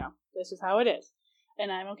 You know, this is how it is.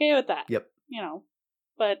 And I'm okay with that. Yep. You know,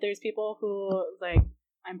 but there's people who, like,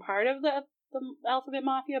 I'm part of the alphabet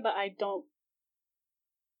mafia, but I don't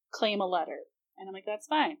claim a letter. And I'm like, that's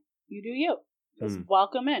fine. You do you. Just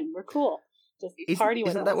welcome in. We're cool. Just party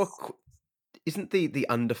with us. Isn't the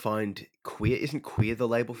undefined queer? Isn't queer the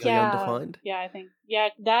label for the undefined? Yeah, I think. Yeah,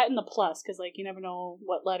 that and the plus, because, like, you never know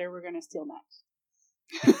what letter we're going to steal next.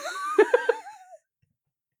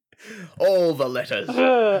 All the letters.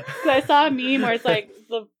 I saw a meme where it's like,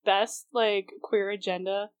 the best, like, queer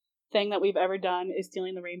agenda thing that we've ever done is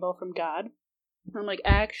stealing the rainbow from God. I'm like,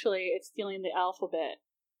 actually, it's stealing the alphabet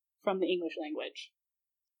from the English language.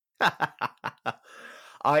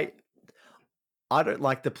 I don't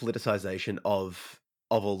like the politicization of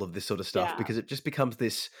all of this sort of stuff, because it just becomes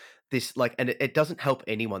this like, and it doesn't help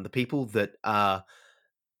anyone. The people that are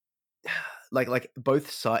like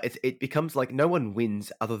both sides, it becomes like no one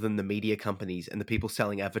wins other than the media companies and the people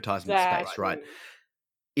selling advertisement space, right?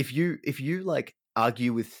 If you like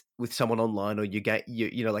argue with someone online, or you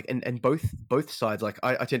know, like, and both sides, like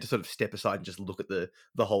I tend to sort of step aside and just look at the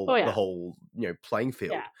whole the whole, you know, playing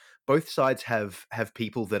field. Both sides have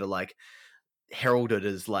people that are like heralded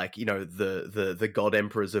as, like, you know, the god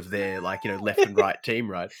emperors of their, like, you know, left and right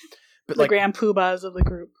team, right? But the like grand poobahs of the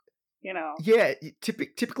group. you know. Yeah,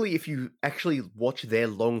 typically, if you actually watch their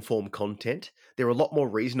long form content, they're a lot more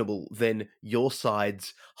reasonable than your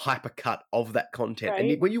side's hypercut of that content.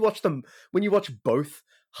 Right? And when you watch both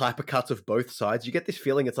hypercuts of both sides, you get this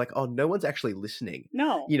feeling it's like, oh, no one's actually listening.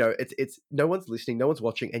 No. You know, it's no one's listening, no one's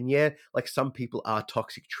watching, and yeah, like some people are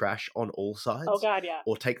toxic trash on all sides. Oh God, yeah.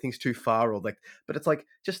 Or take things too far, or like, but it's like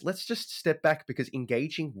let's just step back, because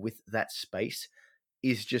engaging with that space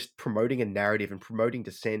is just promoting a narrative and promoting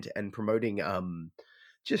dissent and promoting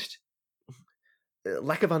just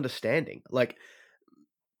lack of understanding. Like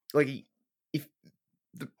if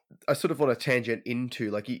I sort of want to tangent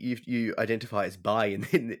into, like, you identify as bi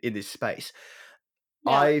in this space.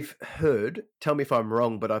 Yeah. I've heard, tell me if I'm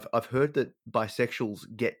wrong, but I've heard that bisexuals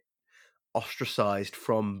get ostracized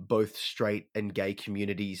from both straight and gay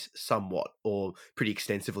communities somewhat, or pretty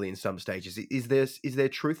extensively in some stages. Is there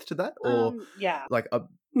truth to that, or yeah. like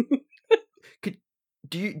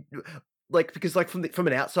do you like, because like from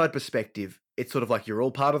an outside perspective, it's sort of like you're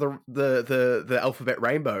all part of the alphabet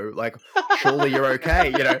rainbow. Like, surely you're okay,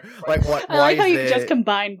 you know? Like, what? I like how you just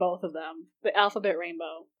combined both of them. The alphabet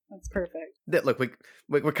rainbow. That's perfect. Look,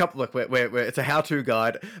 we're couple. Look, we're it's a how-to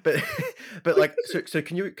guide, but like, so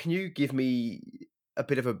can you give me a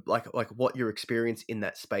bit of a like what your experience in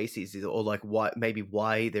that space is, or like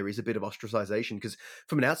why there is a bit of ostracization? Because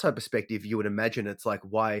from an outside perspective, you would imagine it's like,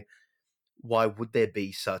 why would there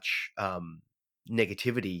be such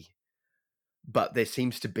negativity? But there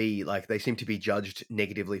seems to be, like, they seem to be judged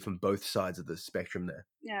negatively from both sides of the spectrum there.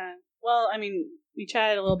 Yeah. Well, I mean, we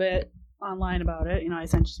chatted a little bit online about it. You know,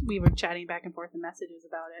 we were chatting back and forth in messages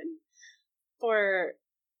about it. And for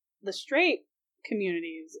the straight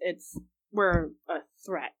communities, we're a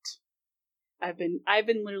threat. I've been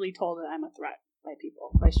literally told that I'm a threat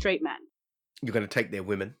by straight men. You're going to take their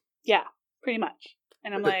women? Yeah, pretty much.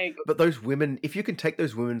 And I'm like... But those women, if you can take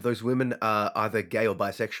those women are either gay or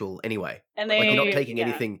bisexual anyway. And you're not taking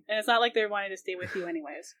anything. And it's not like they're wanting to stay with you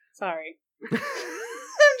anyways. Sorry. I'm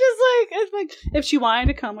just like, if she wanted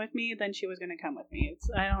to come with me, then she was going to come with me.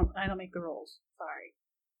 I don't make the rules. Sorry.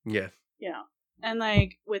 Yeah. You know. And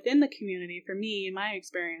like, within the community, for me, in my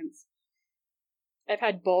experience, I've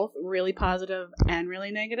had both really positive and really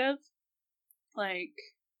negative. Like,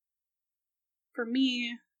 for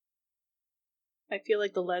me, I feel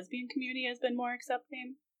like the lesbian community has been more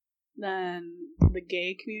accepting than the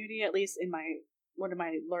gay community, at least in one of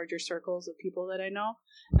my larger circles of people that I know.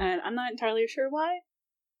 And I'm not entirely sure why.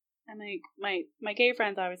 And like, my gay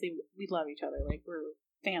friends, obviously, we love each other. Like, we're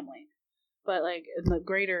family. But like, in the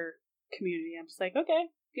greater community, I'm just like, okay,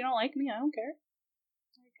 if you don't like me, I don't care.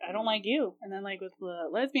 Like, I don't like you. And then like with the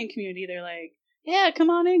lesbian community, they're like, yeah, come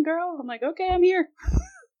on in, girl. I'm like, okay, I'm here.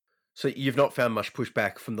 So you've not found much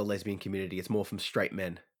pushback from the lesbian community. It's more from straight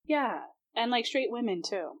men. Yeah, and like straight women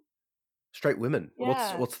too. Straight women?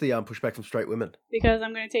 Yeah. What's the pushback from straight women? Because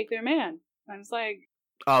I'm going to take their man. I'm just like,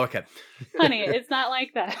 oh, okay. Honey, it's not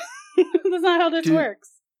like that. That's not how this works.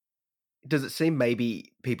 Does it seem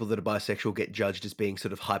maybe people that are bisexual get judged as being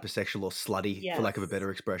sort of hypersexual or slutty, Yes. for lack of a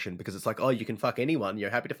better expression? Because it's like, oh, you can fuck anyone.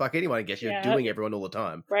 You're happy to fuck anyone. I guess you're doing everyone all the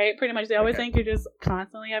time. Right? Pretty much. They always think you're just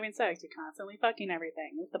constantly having sex. You're constantly fucking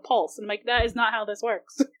everything with the pulse. And I'm like, that is not how this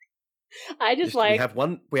works. I just like...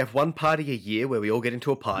 We have one party a year where we all get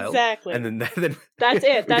into a pile. Exactly. And then that's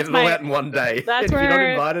it. That's all out in one day. That's where... If you're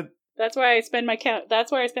not invited... That's where I spend my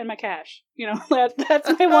That's where I spend my cash. You know,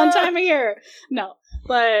 that's my one time a year. No.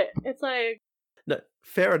 But it's like... No,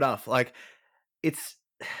 fair enough. Like, it's,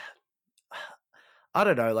 I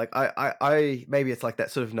don't know. Like, I maybe it's like that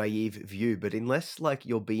sort of naive view, but unless like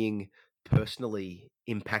you're being personally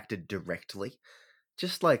impacted directly,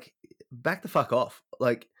 just like back the fuck off.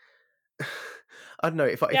 Like, I don't know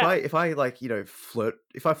if I like, you know,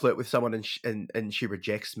 if I flirt with someone and she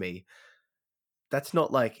rejects me, that's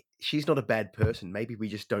not like, she's not a bad person. Maybe we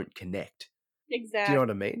just don't connect. Exactly. Do you know what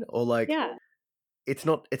I mean? Or like, yeah. It's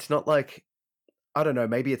not like, I don't know,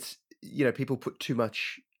 maybe it's, you know, people put too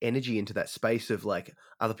much energy into that space of like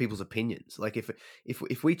other people's opinions. Like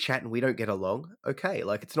if we chat and we don't get along, okay,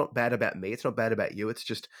 like it's not bad about me, it's not bad about you, it's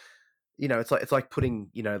just, you know, it's like putting,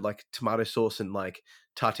 you know, like tomato sauce and like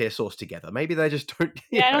tartare sauce together. Maybe they just don't.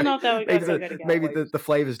 Yeah, I don't know if that would go so good together. Maybe the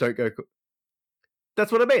flavors don't go.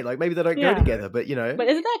 That's what I mean. Like maybe they don't go together, but you know. But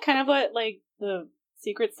isn't that kind of what like the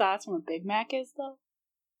secret sauce from a Big Mac is though?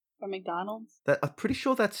 Or McDonald's? I'm pretty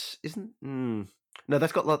sure that's no,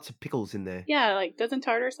 that's got lots of pickles in there. Yeah, like doesn't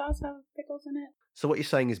tartar sauce have pickles in it? So what you're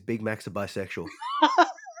saying is Big Macs are bisexual.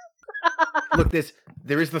 Look,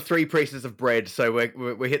 there is the 3 pieces of bread, so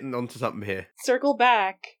we're hitting onto something here. Circle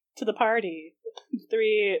back to the party.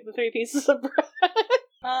 The three pieces of bread.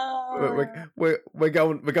 We're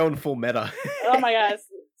going full meta. Oh my gosh,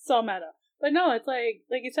 so meta. But no, it's like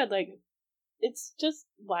you said, like it's just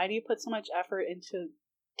why do you put so much effort into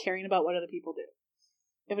caring about what other people do?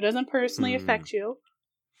 If it doesn't personally affect you,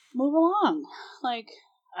 move along. Like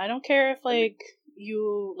I don't care if like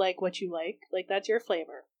you like what you like that's your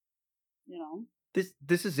flavor. You know.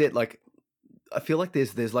 This is it. Like I feel like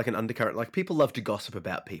there's like an undercurrent. Like people love to gossip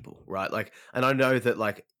about people, right? Like, and I know that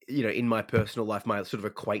like in my personal life, my sort of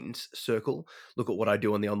acquaintance circle look at what I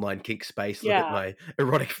do on the online kink space, look at my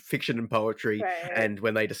erotic fiction and poetry, right. And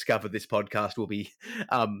when they discover this podcast, will be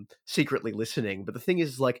secretly listening. But the thing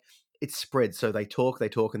is, like, it spreads. So they talk,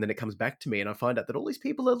 and then it comes back to me, and I find out that all these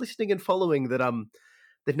people are listening and following that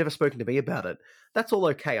they've never spoken to me about it. That's all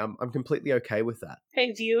okay. I'm completely okay with that.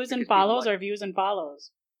 Hey, views and follows are views and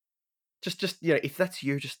follows. Just if that's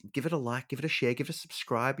you, just give it a like, give it a share, give it a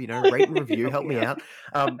subscribe, rate and review, help me out.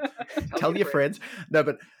 Tell your friends. No,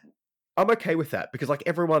 but I'm okay with that because like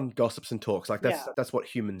everyone gossips and talks. Like that's what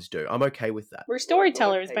humans do. I'm okay with that. We're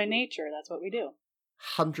storytellers by nature. That's what we do.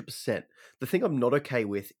 100%. The thing I'm not okay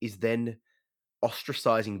with is then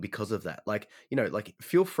ostracizing because of that. Like, like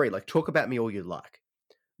feel free, like talk about me all you like,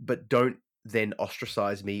 but don't then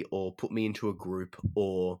ostracize me or put me into a group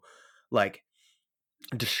or like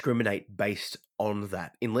discriminate based on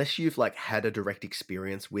that. Unless you've like had a direct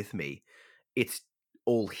experience with me, it's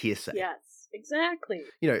all hearsay. Yes, exactly.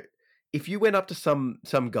 If you went up to some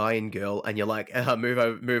guy and girl and you're like, move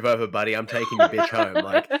over, buddy, I'm taking your bitch home.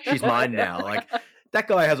 Like, she's mine now. Like, that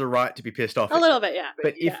guy has a right to be pissed off. A little bit, yeah.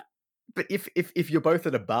 But if you're both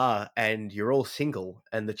at a bar and you're all single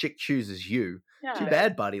and the chick chooses you, too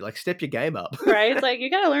bad, buddy. Like, step your game up. Right? It's like, you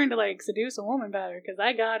gotta learn to, like, seduce a woman better because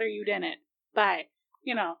I got her, you didn't. Bye.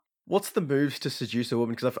 What's the moves to seduce a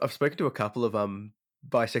woman? Because I've spoken to a couple of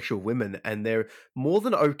bisexual women, and they're more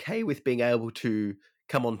than okay with being able to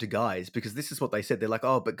come on to guys because this is what they said. They're like,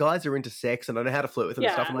 oh, but guys are into sex, and I know how to flirt with them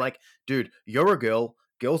and stuff. I'm like, dude, you're a girl.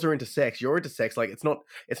 Girls are into sex. You're into sex. Like it's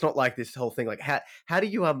not like this whole thing. Like how do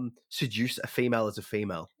you seduce a female as a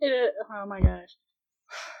female? Oh my gosh.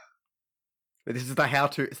 This is the how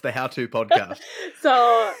to. It's the how to podcast.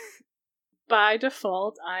 So. By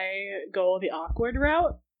default, I go the awkward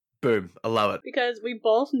route. Boom. I love it. Because we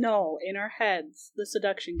both know in our heads the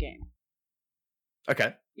seduction game.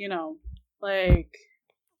 Okay. Like,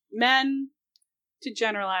 men, to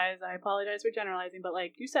generalize, I apologize for generalizing, but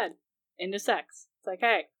like you said, into sex. It's like,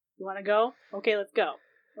 hey, you want to go? Okay, let's go.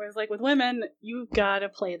 Whereas like with women, you've got to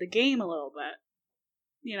play the game a little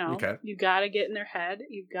bit. Okay. You've got to get in their head.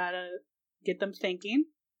 You've got to get them thinking.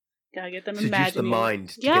 Gotta get them imagining. Seduce the mind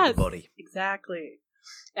to get the body. Exactly.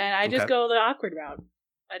 And I just go the awkward route.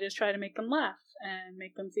 I just try to make them laugh and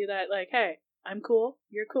make them see that, like, hey, I'm cool,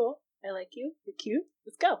 you're cool, I like you, you're cute,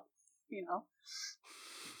 let's go.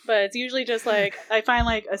 But it's usually just like, I find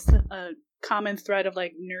like a common thread of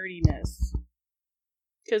like nerdiness.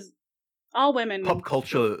 Because all women... Pop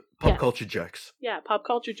culture jokes. Yeah, pop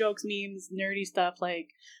culture jokes, memes, nerdy stuff. Like,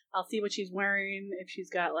 I'll see what she's wearing, if she's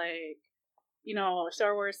got like, a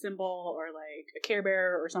Star Wars symbol or like a Care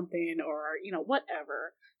Bear or something or,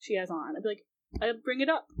 whatever she has on. I'd be like, I bring it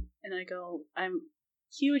up and I go, I'm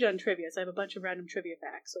huge on trivia, so I have a bunch of random trivia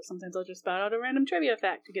facts. So sometimes I'll just spout out a random trivia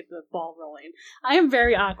fact to get the ball rolling. I am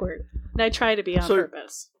very awkward and I try to be on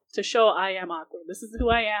purpose to show I am awkward. This is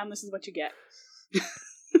who I am. This is what you get.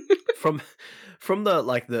 From the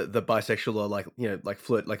like the bisexual or like like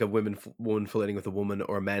flirt, like a woman flirting with a woman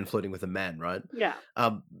or a man flirting with a man, right? Yeah.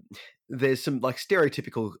 There's some like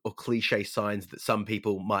stereotypical or cliche signs that some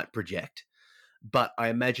people might project, but I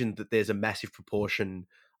imagine that there's a massive proportion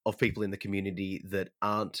of people in the community that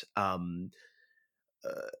aren't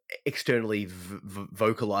externally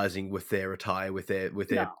vocalizing with their attire, with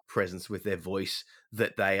their presence, with their voice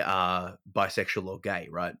that they are bisexual or gay,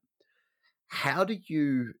 right? How do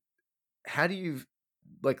you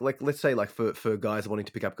like let's say like for guys wanting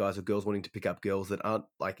to pick up guys or girls wanting to pick up girls that aren't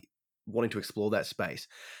like wanting to explore that space,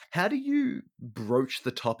 how do you broach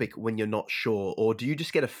the topic when you're not sure, or do you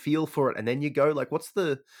just get a feel for it and then you go? Like what's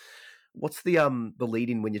the lead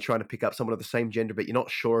in when you're trying to pick up someone of the same gender but you're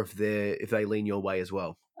not sure if they lean your way as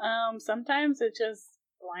well? Sometimes it's just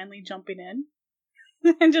blindly jumping in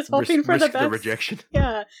and just hoping for the best. The rejection.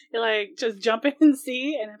 Yeah, you're like just jump in and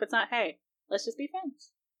see, and if it's not, hey, let's just be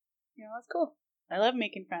friends. That's cool. I love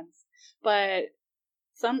making friends, but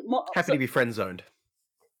happy to be friend zoned.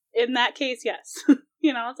 In that case, yes.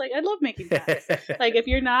 It's like I love making friends. Like if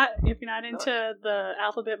you're not into the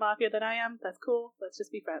alphabet mafia that I am, that's cool. Let's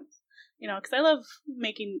just be friends. Because I love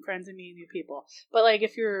making friends and meeting new people. But like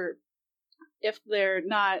if they're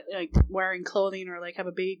not like wearing clothing or like have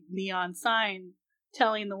a big neon sign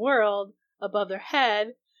telling the world above their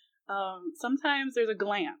head, sometimes there's a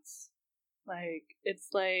glance. Like, it's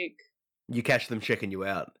like... You catch them checking you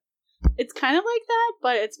out. It's kind of like that,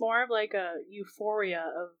 but it's more of like a euphoria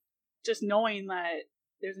of just knowing that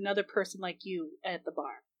there's another person like you at the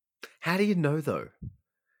bar. How do you know, though?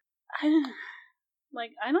 I don't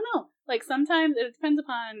know. Like, sometimes it depends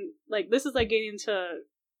upon, like, this is like getting into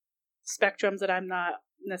spectrums that I'm not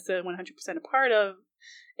necessarily 100% a part of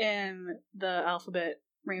in the alphabet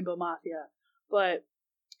Rainbow Mafia. But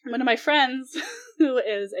one of my friends, who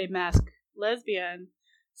is a masked lesbian,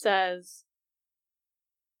 says,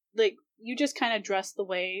 like, you just kind of dress the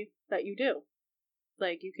way that you do.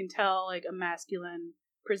 Like, you can tell, like, a masculine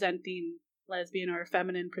presenting lesbian or a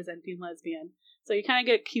feminine presenting lesbian. So you kind of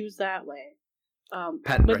get cues that way.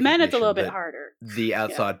 With men, it's a little bit harder. The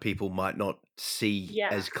outside people might not see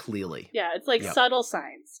as clearly. Yeah, it's like subtle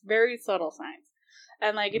signs. Very subtle signs.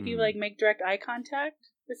 And, like, if you, like, make direct eye contact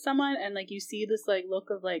with someone and, like, you see this, like, look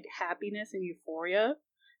of, like, happiness and euphoria,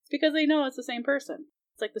 it's because they know it's the same person.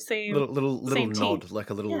 It's like the same little same nod, team. like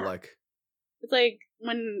a little like. It's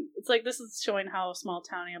like this is showing how small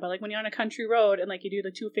town I am, but like when you're on a country road and like you do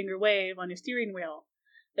the 2-finger wave on your steering wheel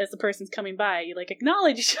as the person's coming by, you like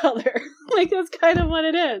acknowledge each other. Like, that's kind of what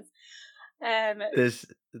it is. And there's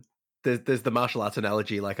the martial arts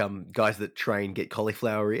analogy, like guys that train get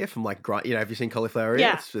cauliflower ear from like have you seen cauliflower ear?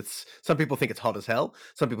 Yeah. It's some people think it's hot as hell,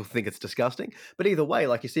 some people think it's disgusting, but either way,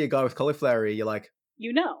 like you see a guy with cauliflower ear, you're like,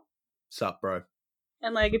 sup, bro.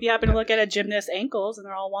 And, like, if you happen to look at a gymnast's ankles and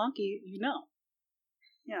they're all wonky, you know,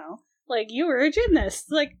 like, you were a gymnast.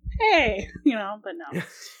 Like, hey, but no.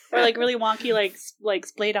 Or, like, really wonky, like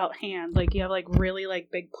splayed out hands. Like, you have, like, really, like,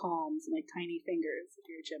 big palms and, like, tiny fingers if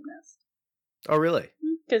you're a gymnast. Oh, really?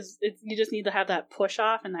 Because you just need to have that push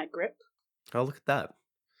off and that grip. Oh, look at that.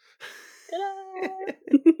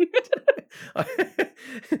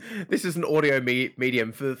 This is an audio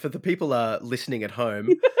medium. For the people listening at home.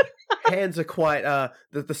 Hands are quite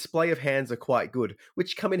the display of hands are quite good,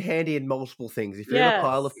 which come in handy in multiple things. If you're in a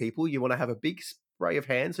pile of people, you want to have a big spray of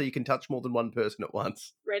hands so you can touch more than one person at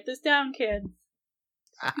once. Write this down, kids.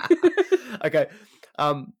 Okay,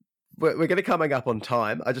 we're going to coming up on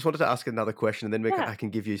time. I just wanted to ask another question, and then I can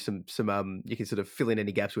give you some you can sort of fill in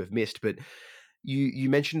any gaps we've missed. But you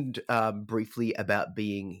mentioned briefly about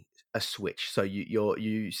being a switch. So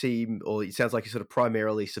you seem, or it sounds like you're sort of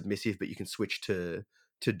primarily submissive, but you can switch to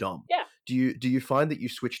Dom. Yeah. Do you find that you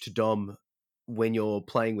switch to Dom when you're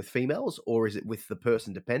playing with females, or is it with the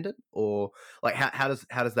person dependent, or like how does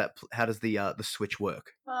the switch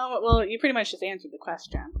work? Well, you pretty much just answered the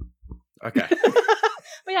question. Okay.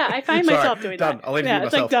 But yeah, I find myself doing done. that. I'll interview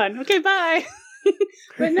myself. It's like done. Okay, bye.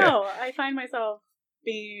 But no, I find myself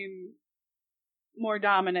being more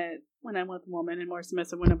dominant when I'm with a woman and more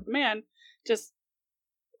submissive when I'm with a man. Just,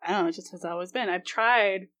 I don't know, it just has always been. I've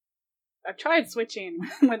tried switching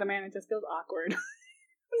with a man. It just feels awkward.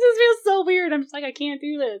 It just feels so weird. I'm just like, I can't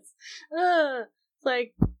do this. It's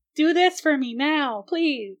like, do this for me now,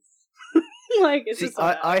 please. Like, it's just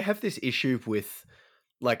so I have this issue with,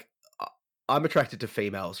 like, I'm attracted to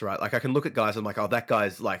females, right? Like, I can look at guys and I'm like, oh, that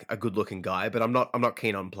guy's like a good looking guy, but I'm not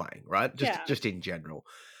keen on playing, right? Just in general.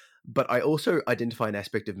 But I also identify an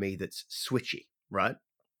aspect of me that's switchy, right?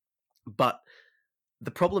 But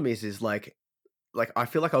the problem is like I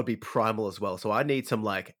feel like I would be primal as well. So I need some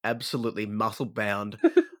like absolutely muscle bound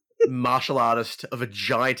martial artist of a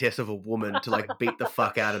giantess of a woman to like beat the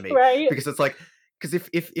fuck out of me. Right? Because it's like, because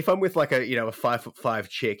if I'm with like a 5'5"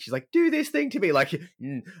 chick, she's like, do this thing to me. Like,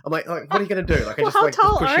 I'm like what are you gonna do? Like, I just how like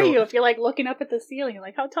tall push are you? If you're like looking up at the ceiling,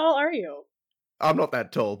 like, how tall are you? I'm not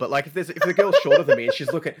that tall, but like if the girl's shorter than me and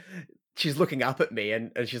she's looking up at me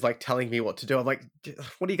and she's like telling me what to do, I'm like,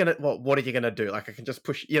 what are you gonna do? Like, I can just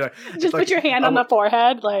push, just like, put your hand on the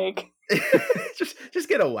forehead, like just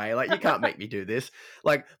get away. Like, you can't make me do this.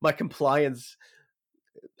 Like, my compliance,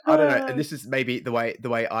 I don't know. And this is maybe the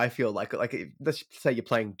way I feel. Like let's say you're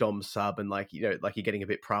playing Dom sub and like like you're getting a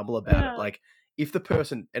bit primal about it. Like, if the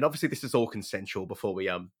person, and obviously this is all consensual before we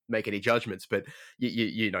make any judgments, but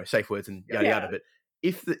you know, safe words and yada yada. But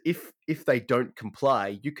if they don't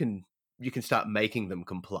comply, you can start making them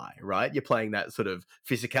comply, right? You're playing that sort of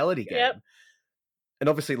physicality game. Yep. And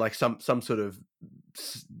obviously, like some sort of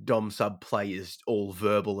Dom sub play is all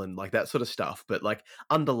verbal and like that sort of stuff. But like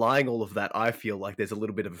underlying all of that, I feel like there's a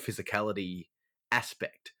little bit of a physicality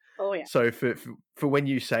aspect. Oh yeah. So for when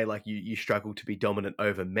you say like you struggle to be dominant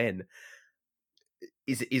over men,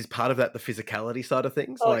 is part of that the physicality side of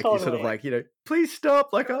things? Like, totally. You're sort of like, please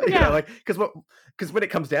stop. Like, like, because when it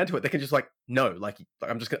comes down to it, they can just like, no, like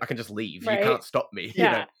I can just leave. Right? You can't stop me.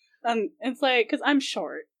 Yeah. It's like, because I'm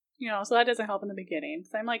short, you know, so that doesn't help in the beginning.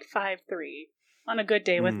 So I'm like 5'3" on a good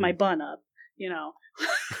day with my bun up, you know.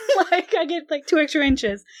 Like I get like 2 extra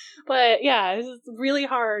inches. But yeah, it's really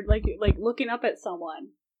hard, like looking up at someone.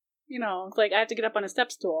 You know, it's like I have to get up on a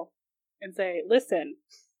step stool and say, listen.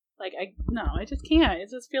 Like I just can't.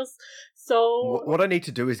 It just feels so. What I need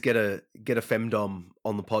to do is get a femdom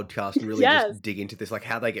on the podcast and really just dig into this, like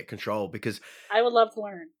how they get control, because I would love to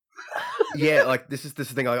learn. Yeah, like this is the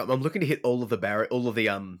thing. I'm looking to hit all of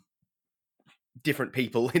the different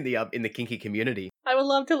people in the kinky community. I would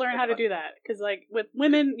love to learn how to do that, because like with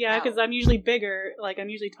women, because I'm usually bigger, like I'm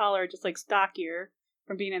usually taller, just like stockier.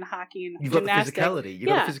 From being in hockey and you've gymnastics. Got the physicality. You've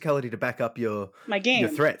got the physicality to back up my game, your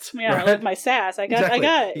threats. Yeah, right? like my sass. I got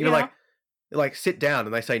it. You're like sit down,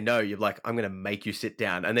 and they say no. You're like, I'm going to make you sit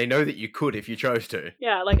down, and they know that you could if you chose to.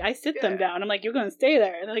 Yeah, like I sit them down. I'm like, you're going to stay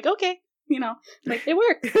there, and they're like, okay, you know, like it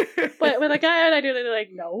works. But with a guy, and I do, they're like,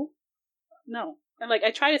 no, and like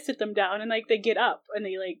I try to sit them down, and like they get up and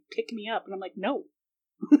they like pick me up, and I'm like, no,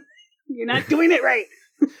 you're not doing it right.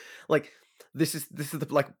 Like. This is the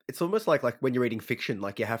like it's almost like when you're reading fiction,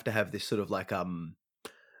 like you have to have this sort of like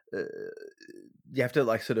you have to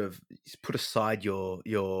like sort of put aside your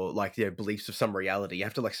like beliefs of some reality. You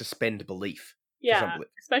have to like suspend belief. Yeah,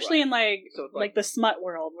 especially in like the smut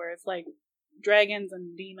world where it's like dragons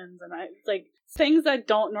and demons and it's like things that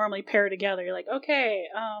don't normally pair together. You're like, okay,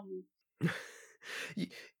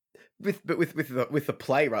 With the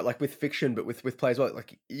play, right? Like with fiction, but with play as well.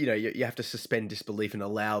 Like you have to suspend disbelief and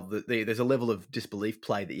allow there's a level of disbelief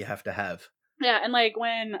play that you have to have. Yeah, and like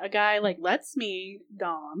when a guy like lets me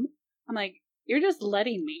dom, I'm like, you're just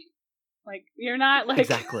letting me. Like you're not like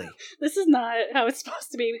exactly. This is not how it's supposed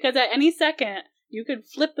to be, because at any second you could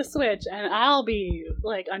flip the switch and I'll be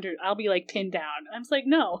like pinned down. I'm just like,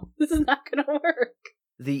 no, this is not gonna work.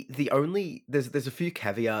 The only there's a few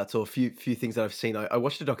caveats or a few things that I've seen. I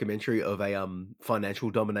watched a documentary of a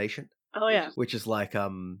financial domination. Oh yeah. Which is like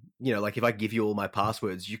like if I give you all my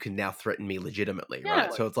passwords, you can now threaten me legitimately,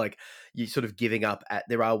 right? So it's like you sort of giving up at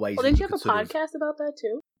there are ways. Well, didn't you have a podcast about that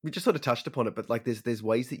too? We just sort of touched upon it, but like there's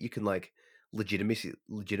ways that you can like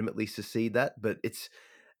legitimately secede that, but it's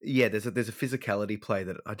there's a physicality play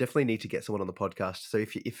that I definitely need to get someone on the podcast. So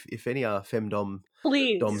if any femdom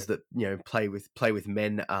doms that play with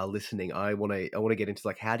men are listening, I want to get into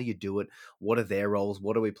like how do you do it? What are their roles?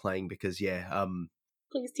 What are we playing? Because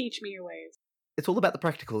please teach me your ways. It's all about the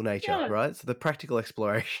practical nature, right? So the practical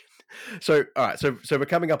exploration. So all right, so we're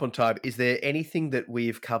coming up on time. Is there anything that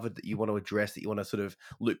we've covered that you want to address, that you want to sort of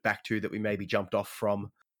loop back to, that we maybe jumped off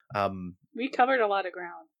from? We covered a lot of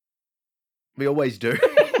ground. We always do,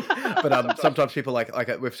 but sometimes people like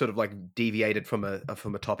we've sort of like deviated from a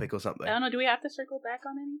topic or something. I don't know. Do we have to circle back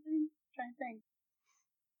on anything? I'm trying to think.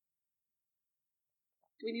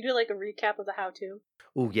 Do we need to like a recap of the how-to?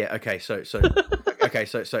 Oh yeah. Okay. So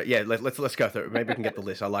yeah. Let's go through it. Maybe we can get the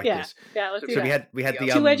list. I like this. Yeah. Let's do that. we had the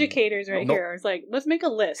two educators right here. It's like, let's make a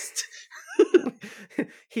list.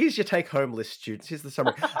 Here's your take-home list, students. Here's the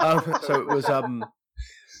summary. So it was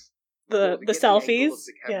the selfies.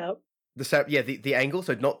 Yeah. The angle,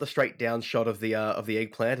 so not the straight down shot of the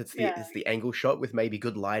eggplant. It's the angle shot with maybe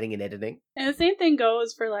good lighting and editing. And the same thing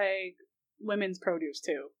goes for like women's produce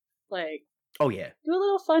too. Like, oh yeah, do a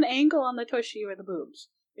little fun angle on the tushy or the boobs,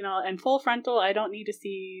 and full frontal. I don't need to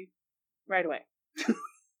see right away.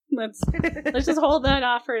 let's just hold that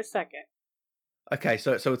off for a second. Okay,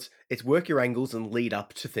 so it's work your angles and lead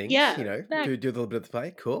up to things. Yeah, do a little bit of the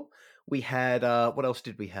play. Cool. We had what else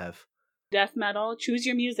did we have? Death metal. Choose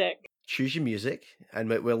your music. Choose your music, and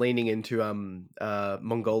we're leaning into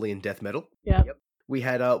Mongolian death metal. Yep. We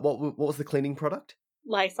had what was the cleaning product?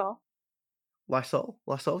 Lysol.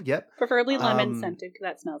 Yep. Preferably lemon scented, because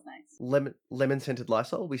that smells nice. Lemon scented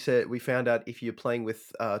Lysol. We found out if you're playing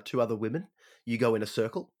with 2 other women, you go in a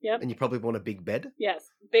circle. Yep. And you probably want a big bed. Yes,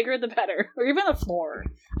 bigger the better, or even the floor.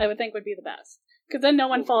 I would think would be the best, because then no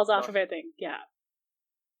one falls off of anything. Yeah.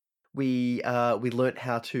 We learnt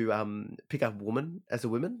how to pick up woman as a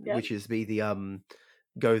woman, which is be the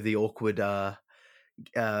go the awkward what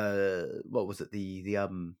was it the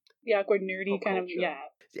awkward nerdy kind of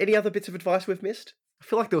Any other bits of advice we've missed? I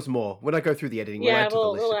feel like there was more. When I go through the editing, we'll add to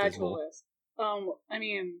the list. I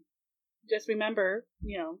mean, just remember,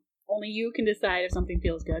 only you can decide if something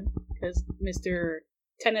feels good, because Mr.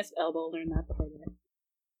 Tennis Elbow learned that the hard way.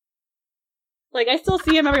 Like, I still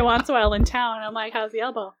see him every once in a while in town, and I'm like, how's the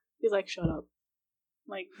elbow? He's like, shut up.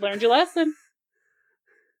 I'm like, learned your lesson.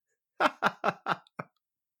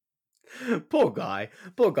 Poor guy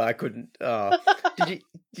couldn't. Did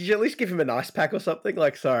you at least give him an ice pack or something?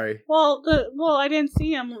 Like, sorry. Well, I didn't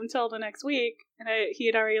see him until the next week, and he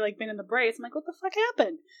had already like been in the brace. I'm like, what the fuck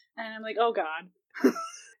happened? And I'm like, oh god.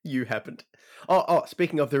 You happened. Oh,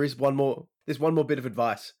 speaking of, there's one more bit of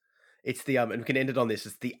advice. It's the and we can end it on this.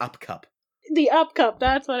 It's the up cup. The up cup.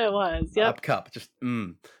 That's what it was. Yep. Up cup.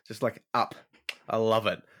 Just like up. I love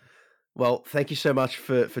it. Well, thank you so much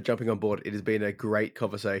for jumping on board. It has been a great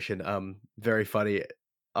conversation. Very funny.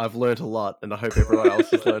 I've learned a lot, and I hope everyone else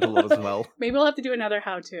has learned a lot as well. Maybe we'll have to do another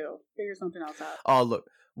how-to. Figure something else out. Oh, look,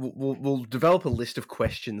 we'll develop a list of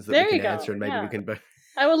questions that we can answer, and maybe we can.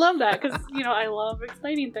 I would love that because I love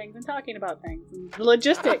explaining things and talking about things and the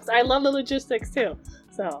logistics. I love the logistics too.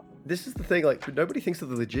 So this is the thing. Like, nobody thinks of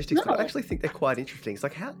the logistics, but I actually think they're quite interesting. It's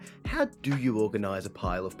like how do you organize a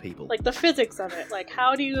pile of people? Like the physics of it. Like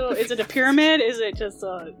how do you? Is it a pyramid? Is it just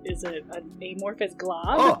is it an amorphous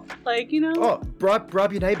glob? Oh, like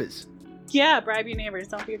bribe your neighbors. Yeah, bribe your neighbors.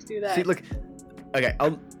 Don't forget to do that. See, look. Okay,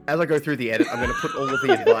 as I go through the edit, I'm going to put all of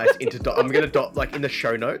the advice into. I'm going to like in the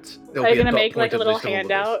show notes. Are you going to make like a little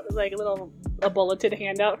handout, like a bulleted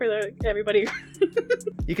handout for everybody?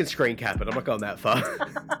 You can screen cap it. I'm not going that far.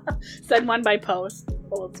 Send one by post.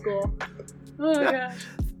 Old school. Oh my gosh.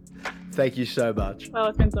 Thank you so much. Oh,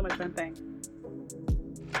 it's been so much fun. Thanks.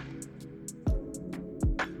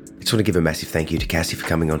 I just want to give a massive thank you to Cassie for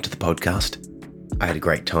coming onto the podcast. I had a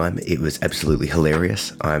great time. It was absolutely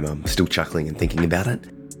hilarious. I'm still chuckling and thinking about it.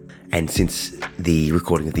 And since the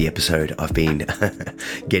recording of the episode, I've been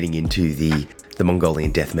getting into the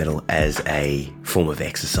Mongolian death metal as a form of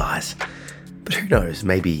exercise. But who knows,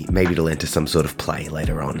 maybe it'll enter some sort of play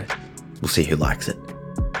later on. We'll see who likes it.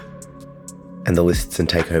 And the lists and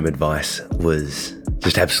take-home advice was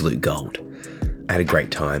just absolute gold. I had a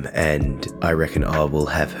great time, and I reckon I will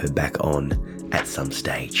have her back on at some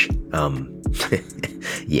stage.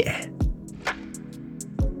 Yeah.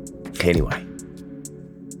 Anyway,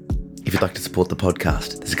 if you'd like to support the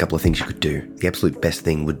podcast, there's a couple of things you could do. The absolute best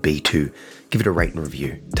thing would be to give it a rate and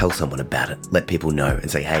review. Tell someone about it. Let people know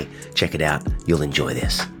and say, hey, check it out. You'll enjoy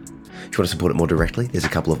this. If you want to support it more directly, there's a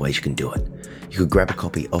couple of ways you can do it. You could grab a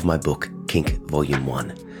copy of my book, Kink Volume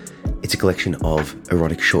 1. It's a collection of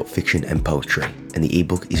erotic short fiction and poetry, and the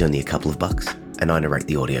ebook is only a couple of bucks, and I narrate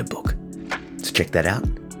the audiobook. So check that out.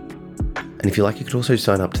 And if you like, you could also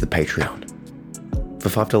sign up to the Patreon. For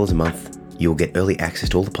 $5 a month, you'll get early access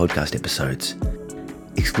to all the podcast episodes,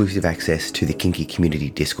 exclusive access to the Kinky Community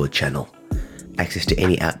Discord channel, access to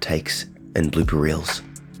any outtakes and blooper reels,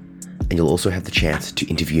 and you'll also have the chance to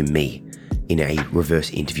interview me in a reverse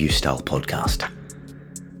interview style podcast.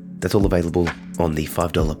 That's all available on the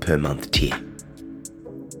 $5 per month tier.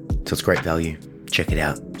 So it's great value. Check it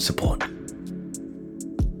out. Support.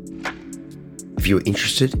 If you're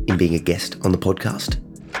interested in being a guest on the podcast,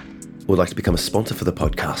 or would like to become a sponsor for the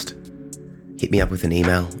podcast, hit me up with an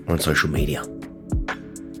email or on social media.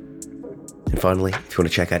 And finally, if you want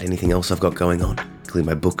to check out anything else I've got going on, including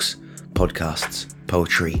my books, podcasts,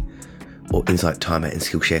 poetry, or Insight Timer and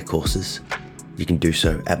Skillshare courses, you can do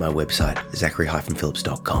so at my website,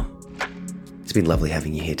 zachary-phillips.com. It's been lovely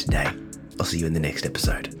having you here today. I'll see you in the next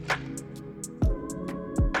episode.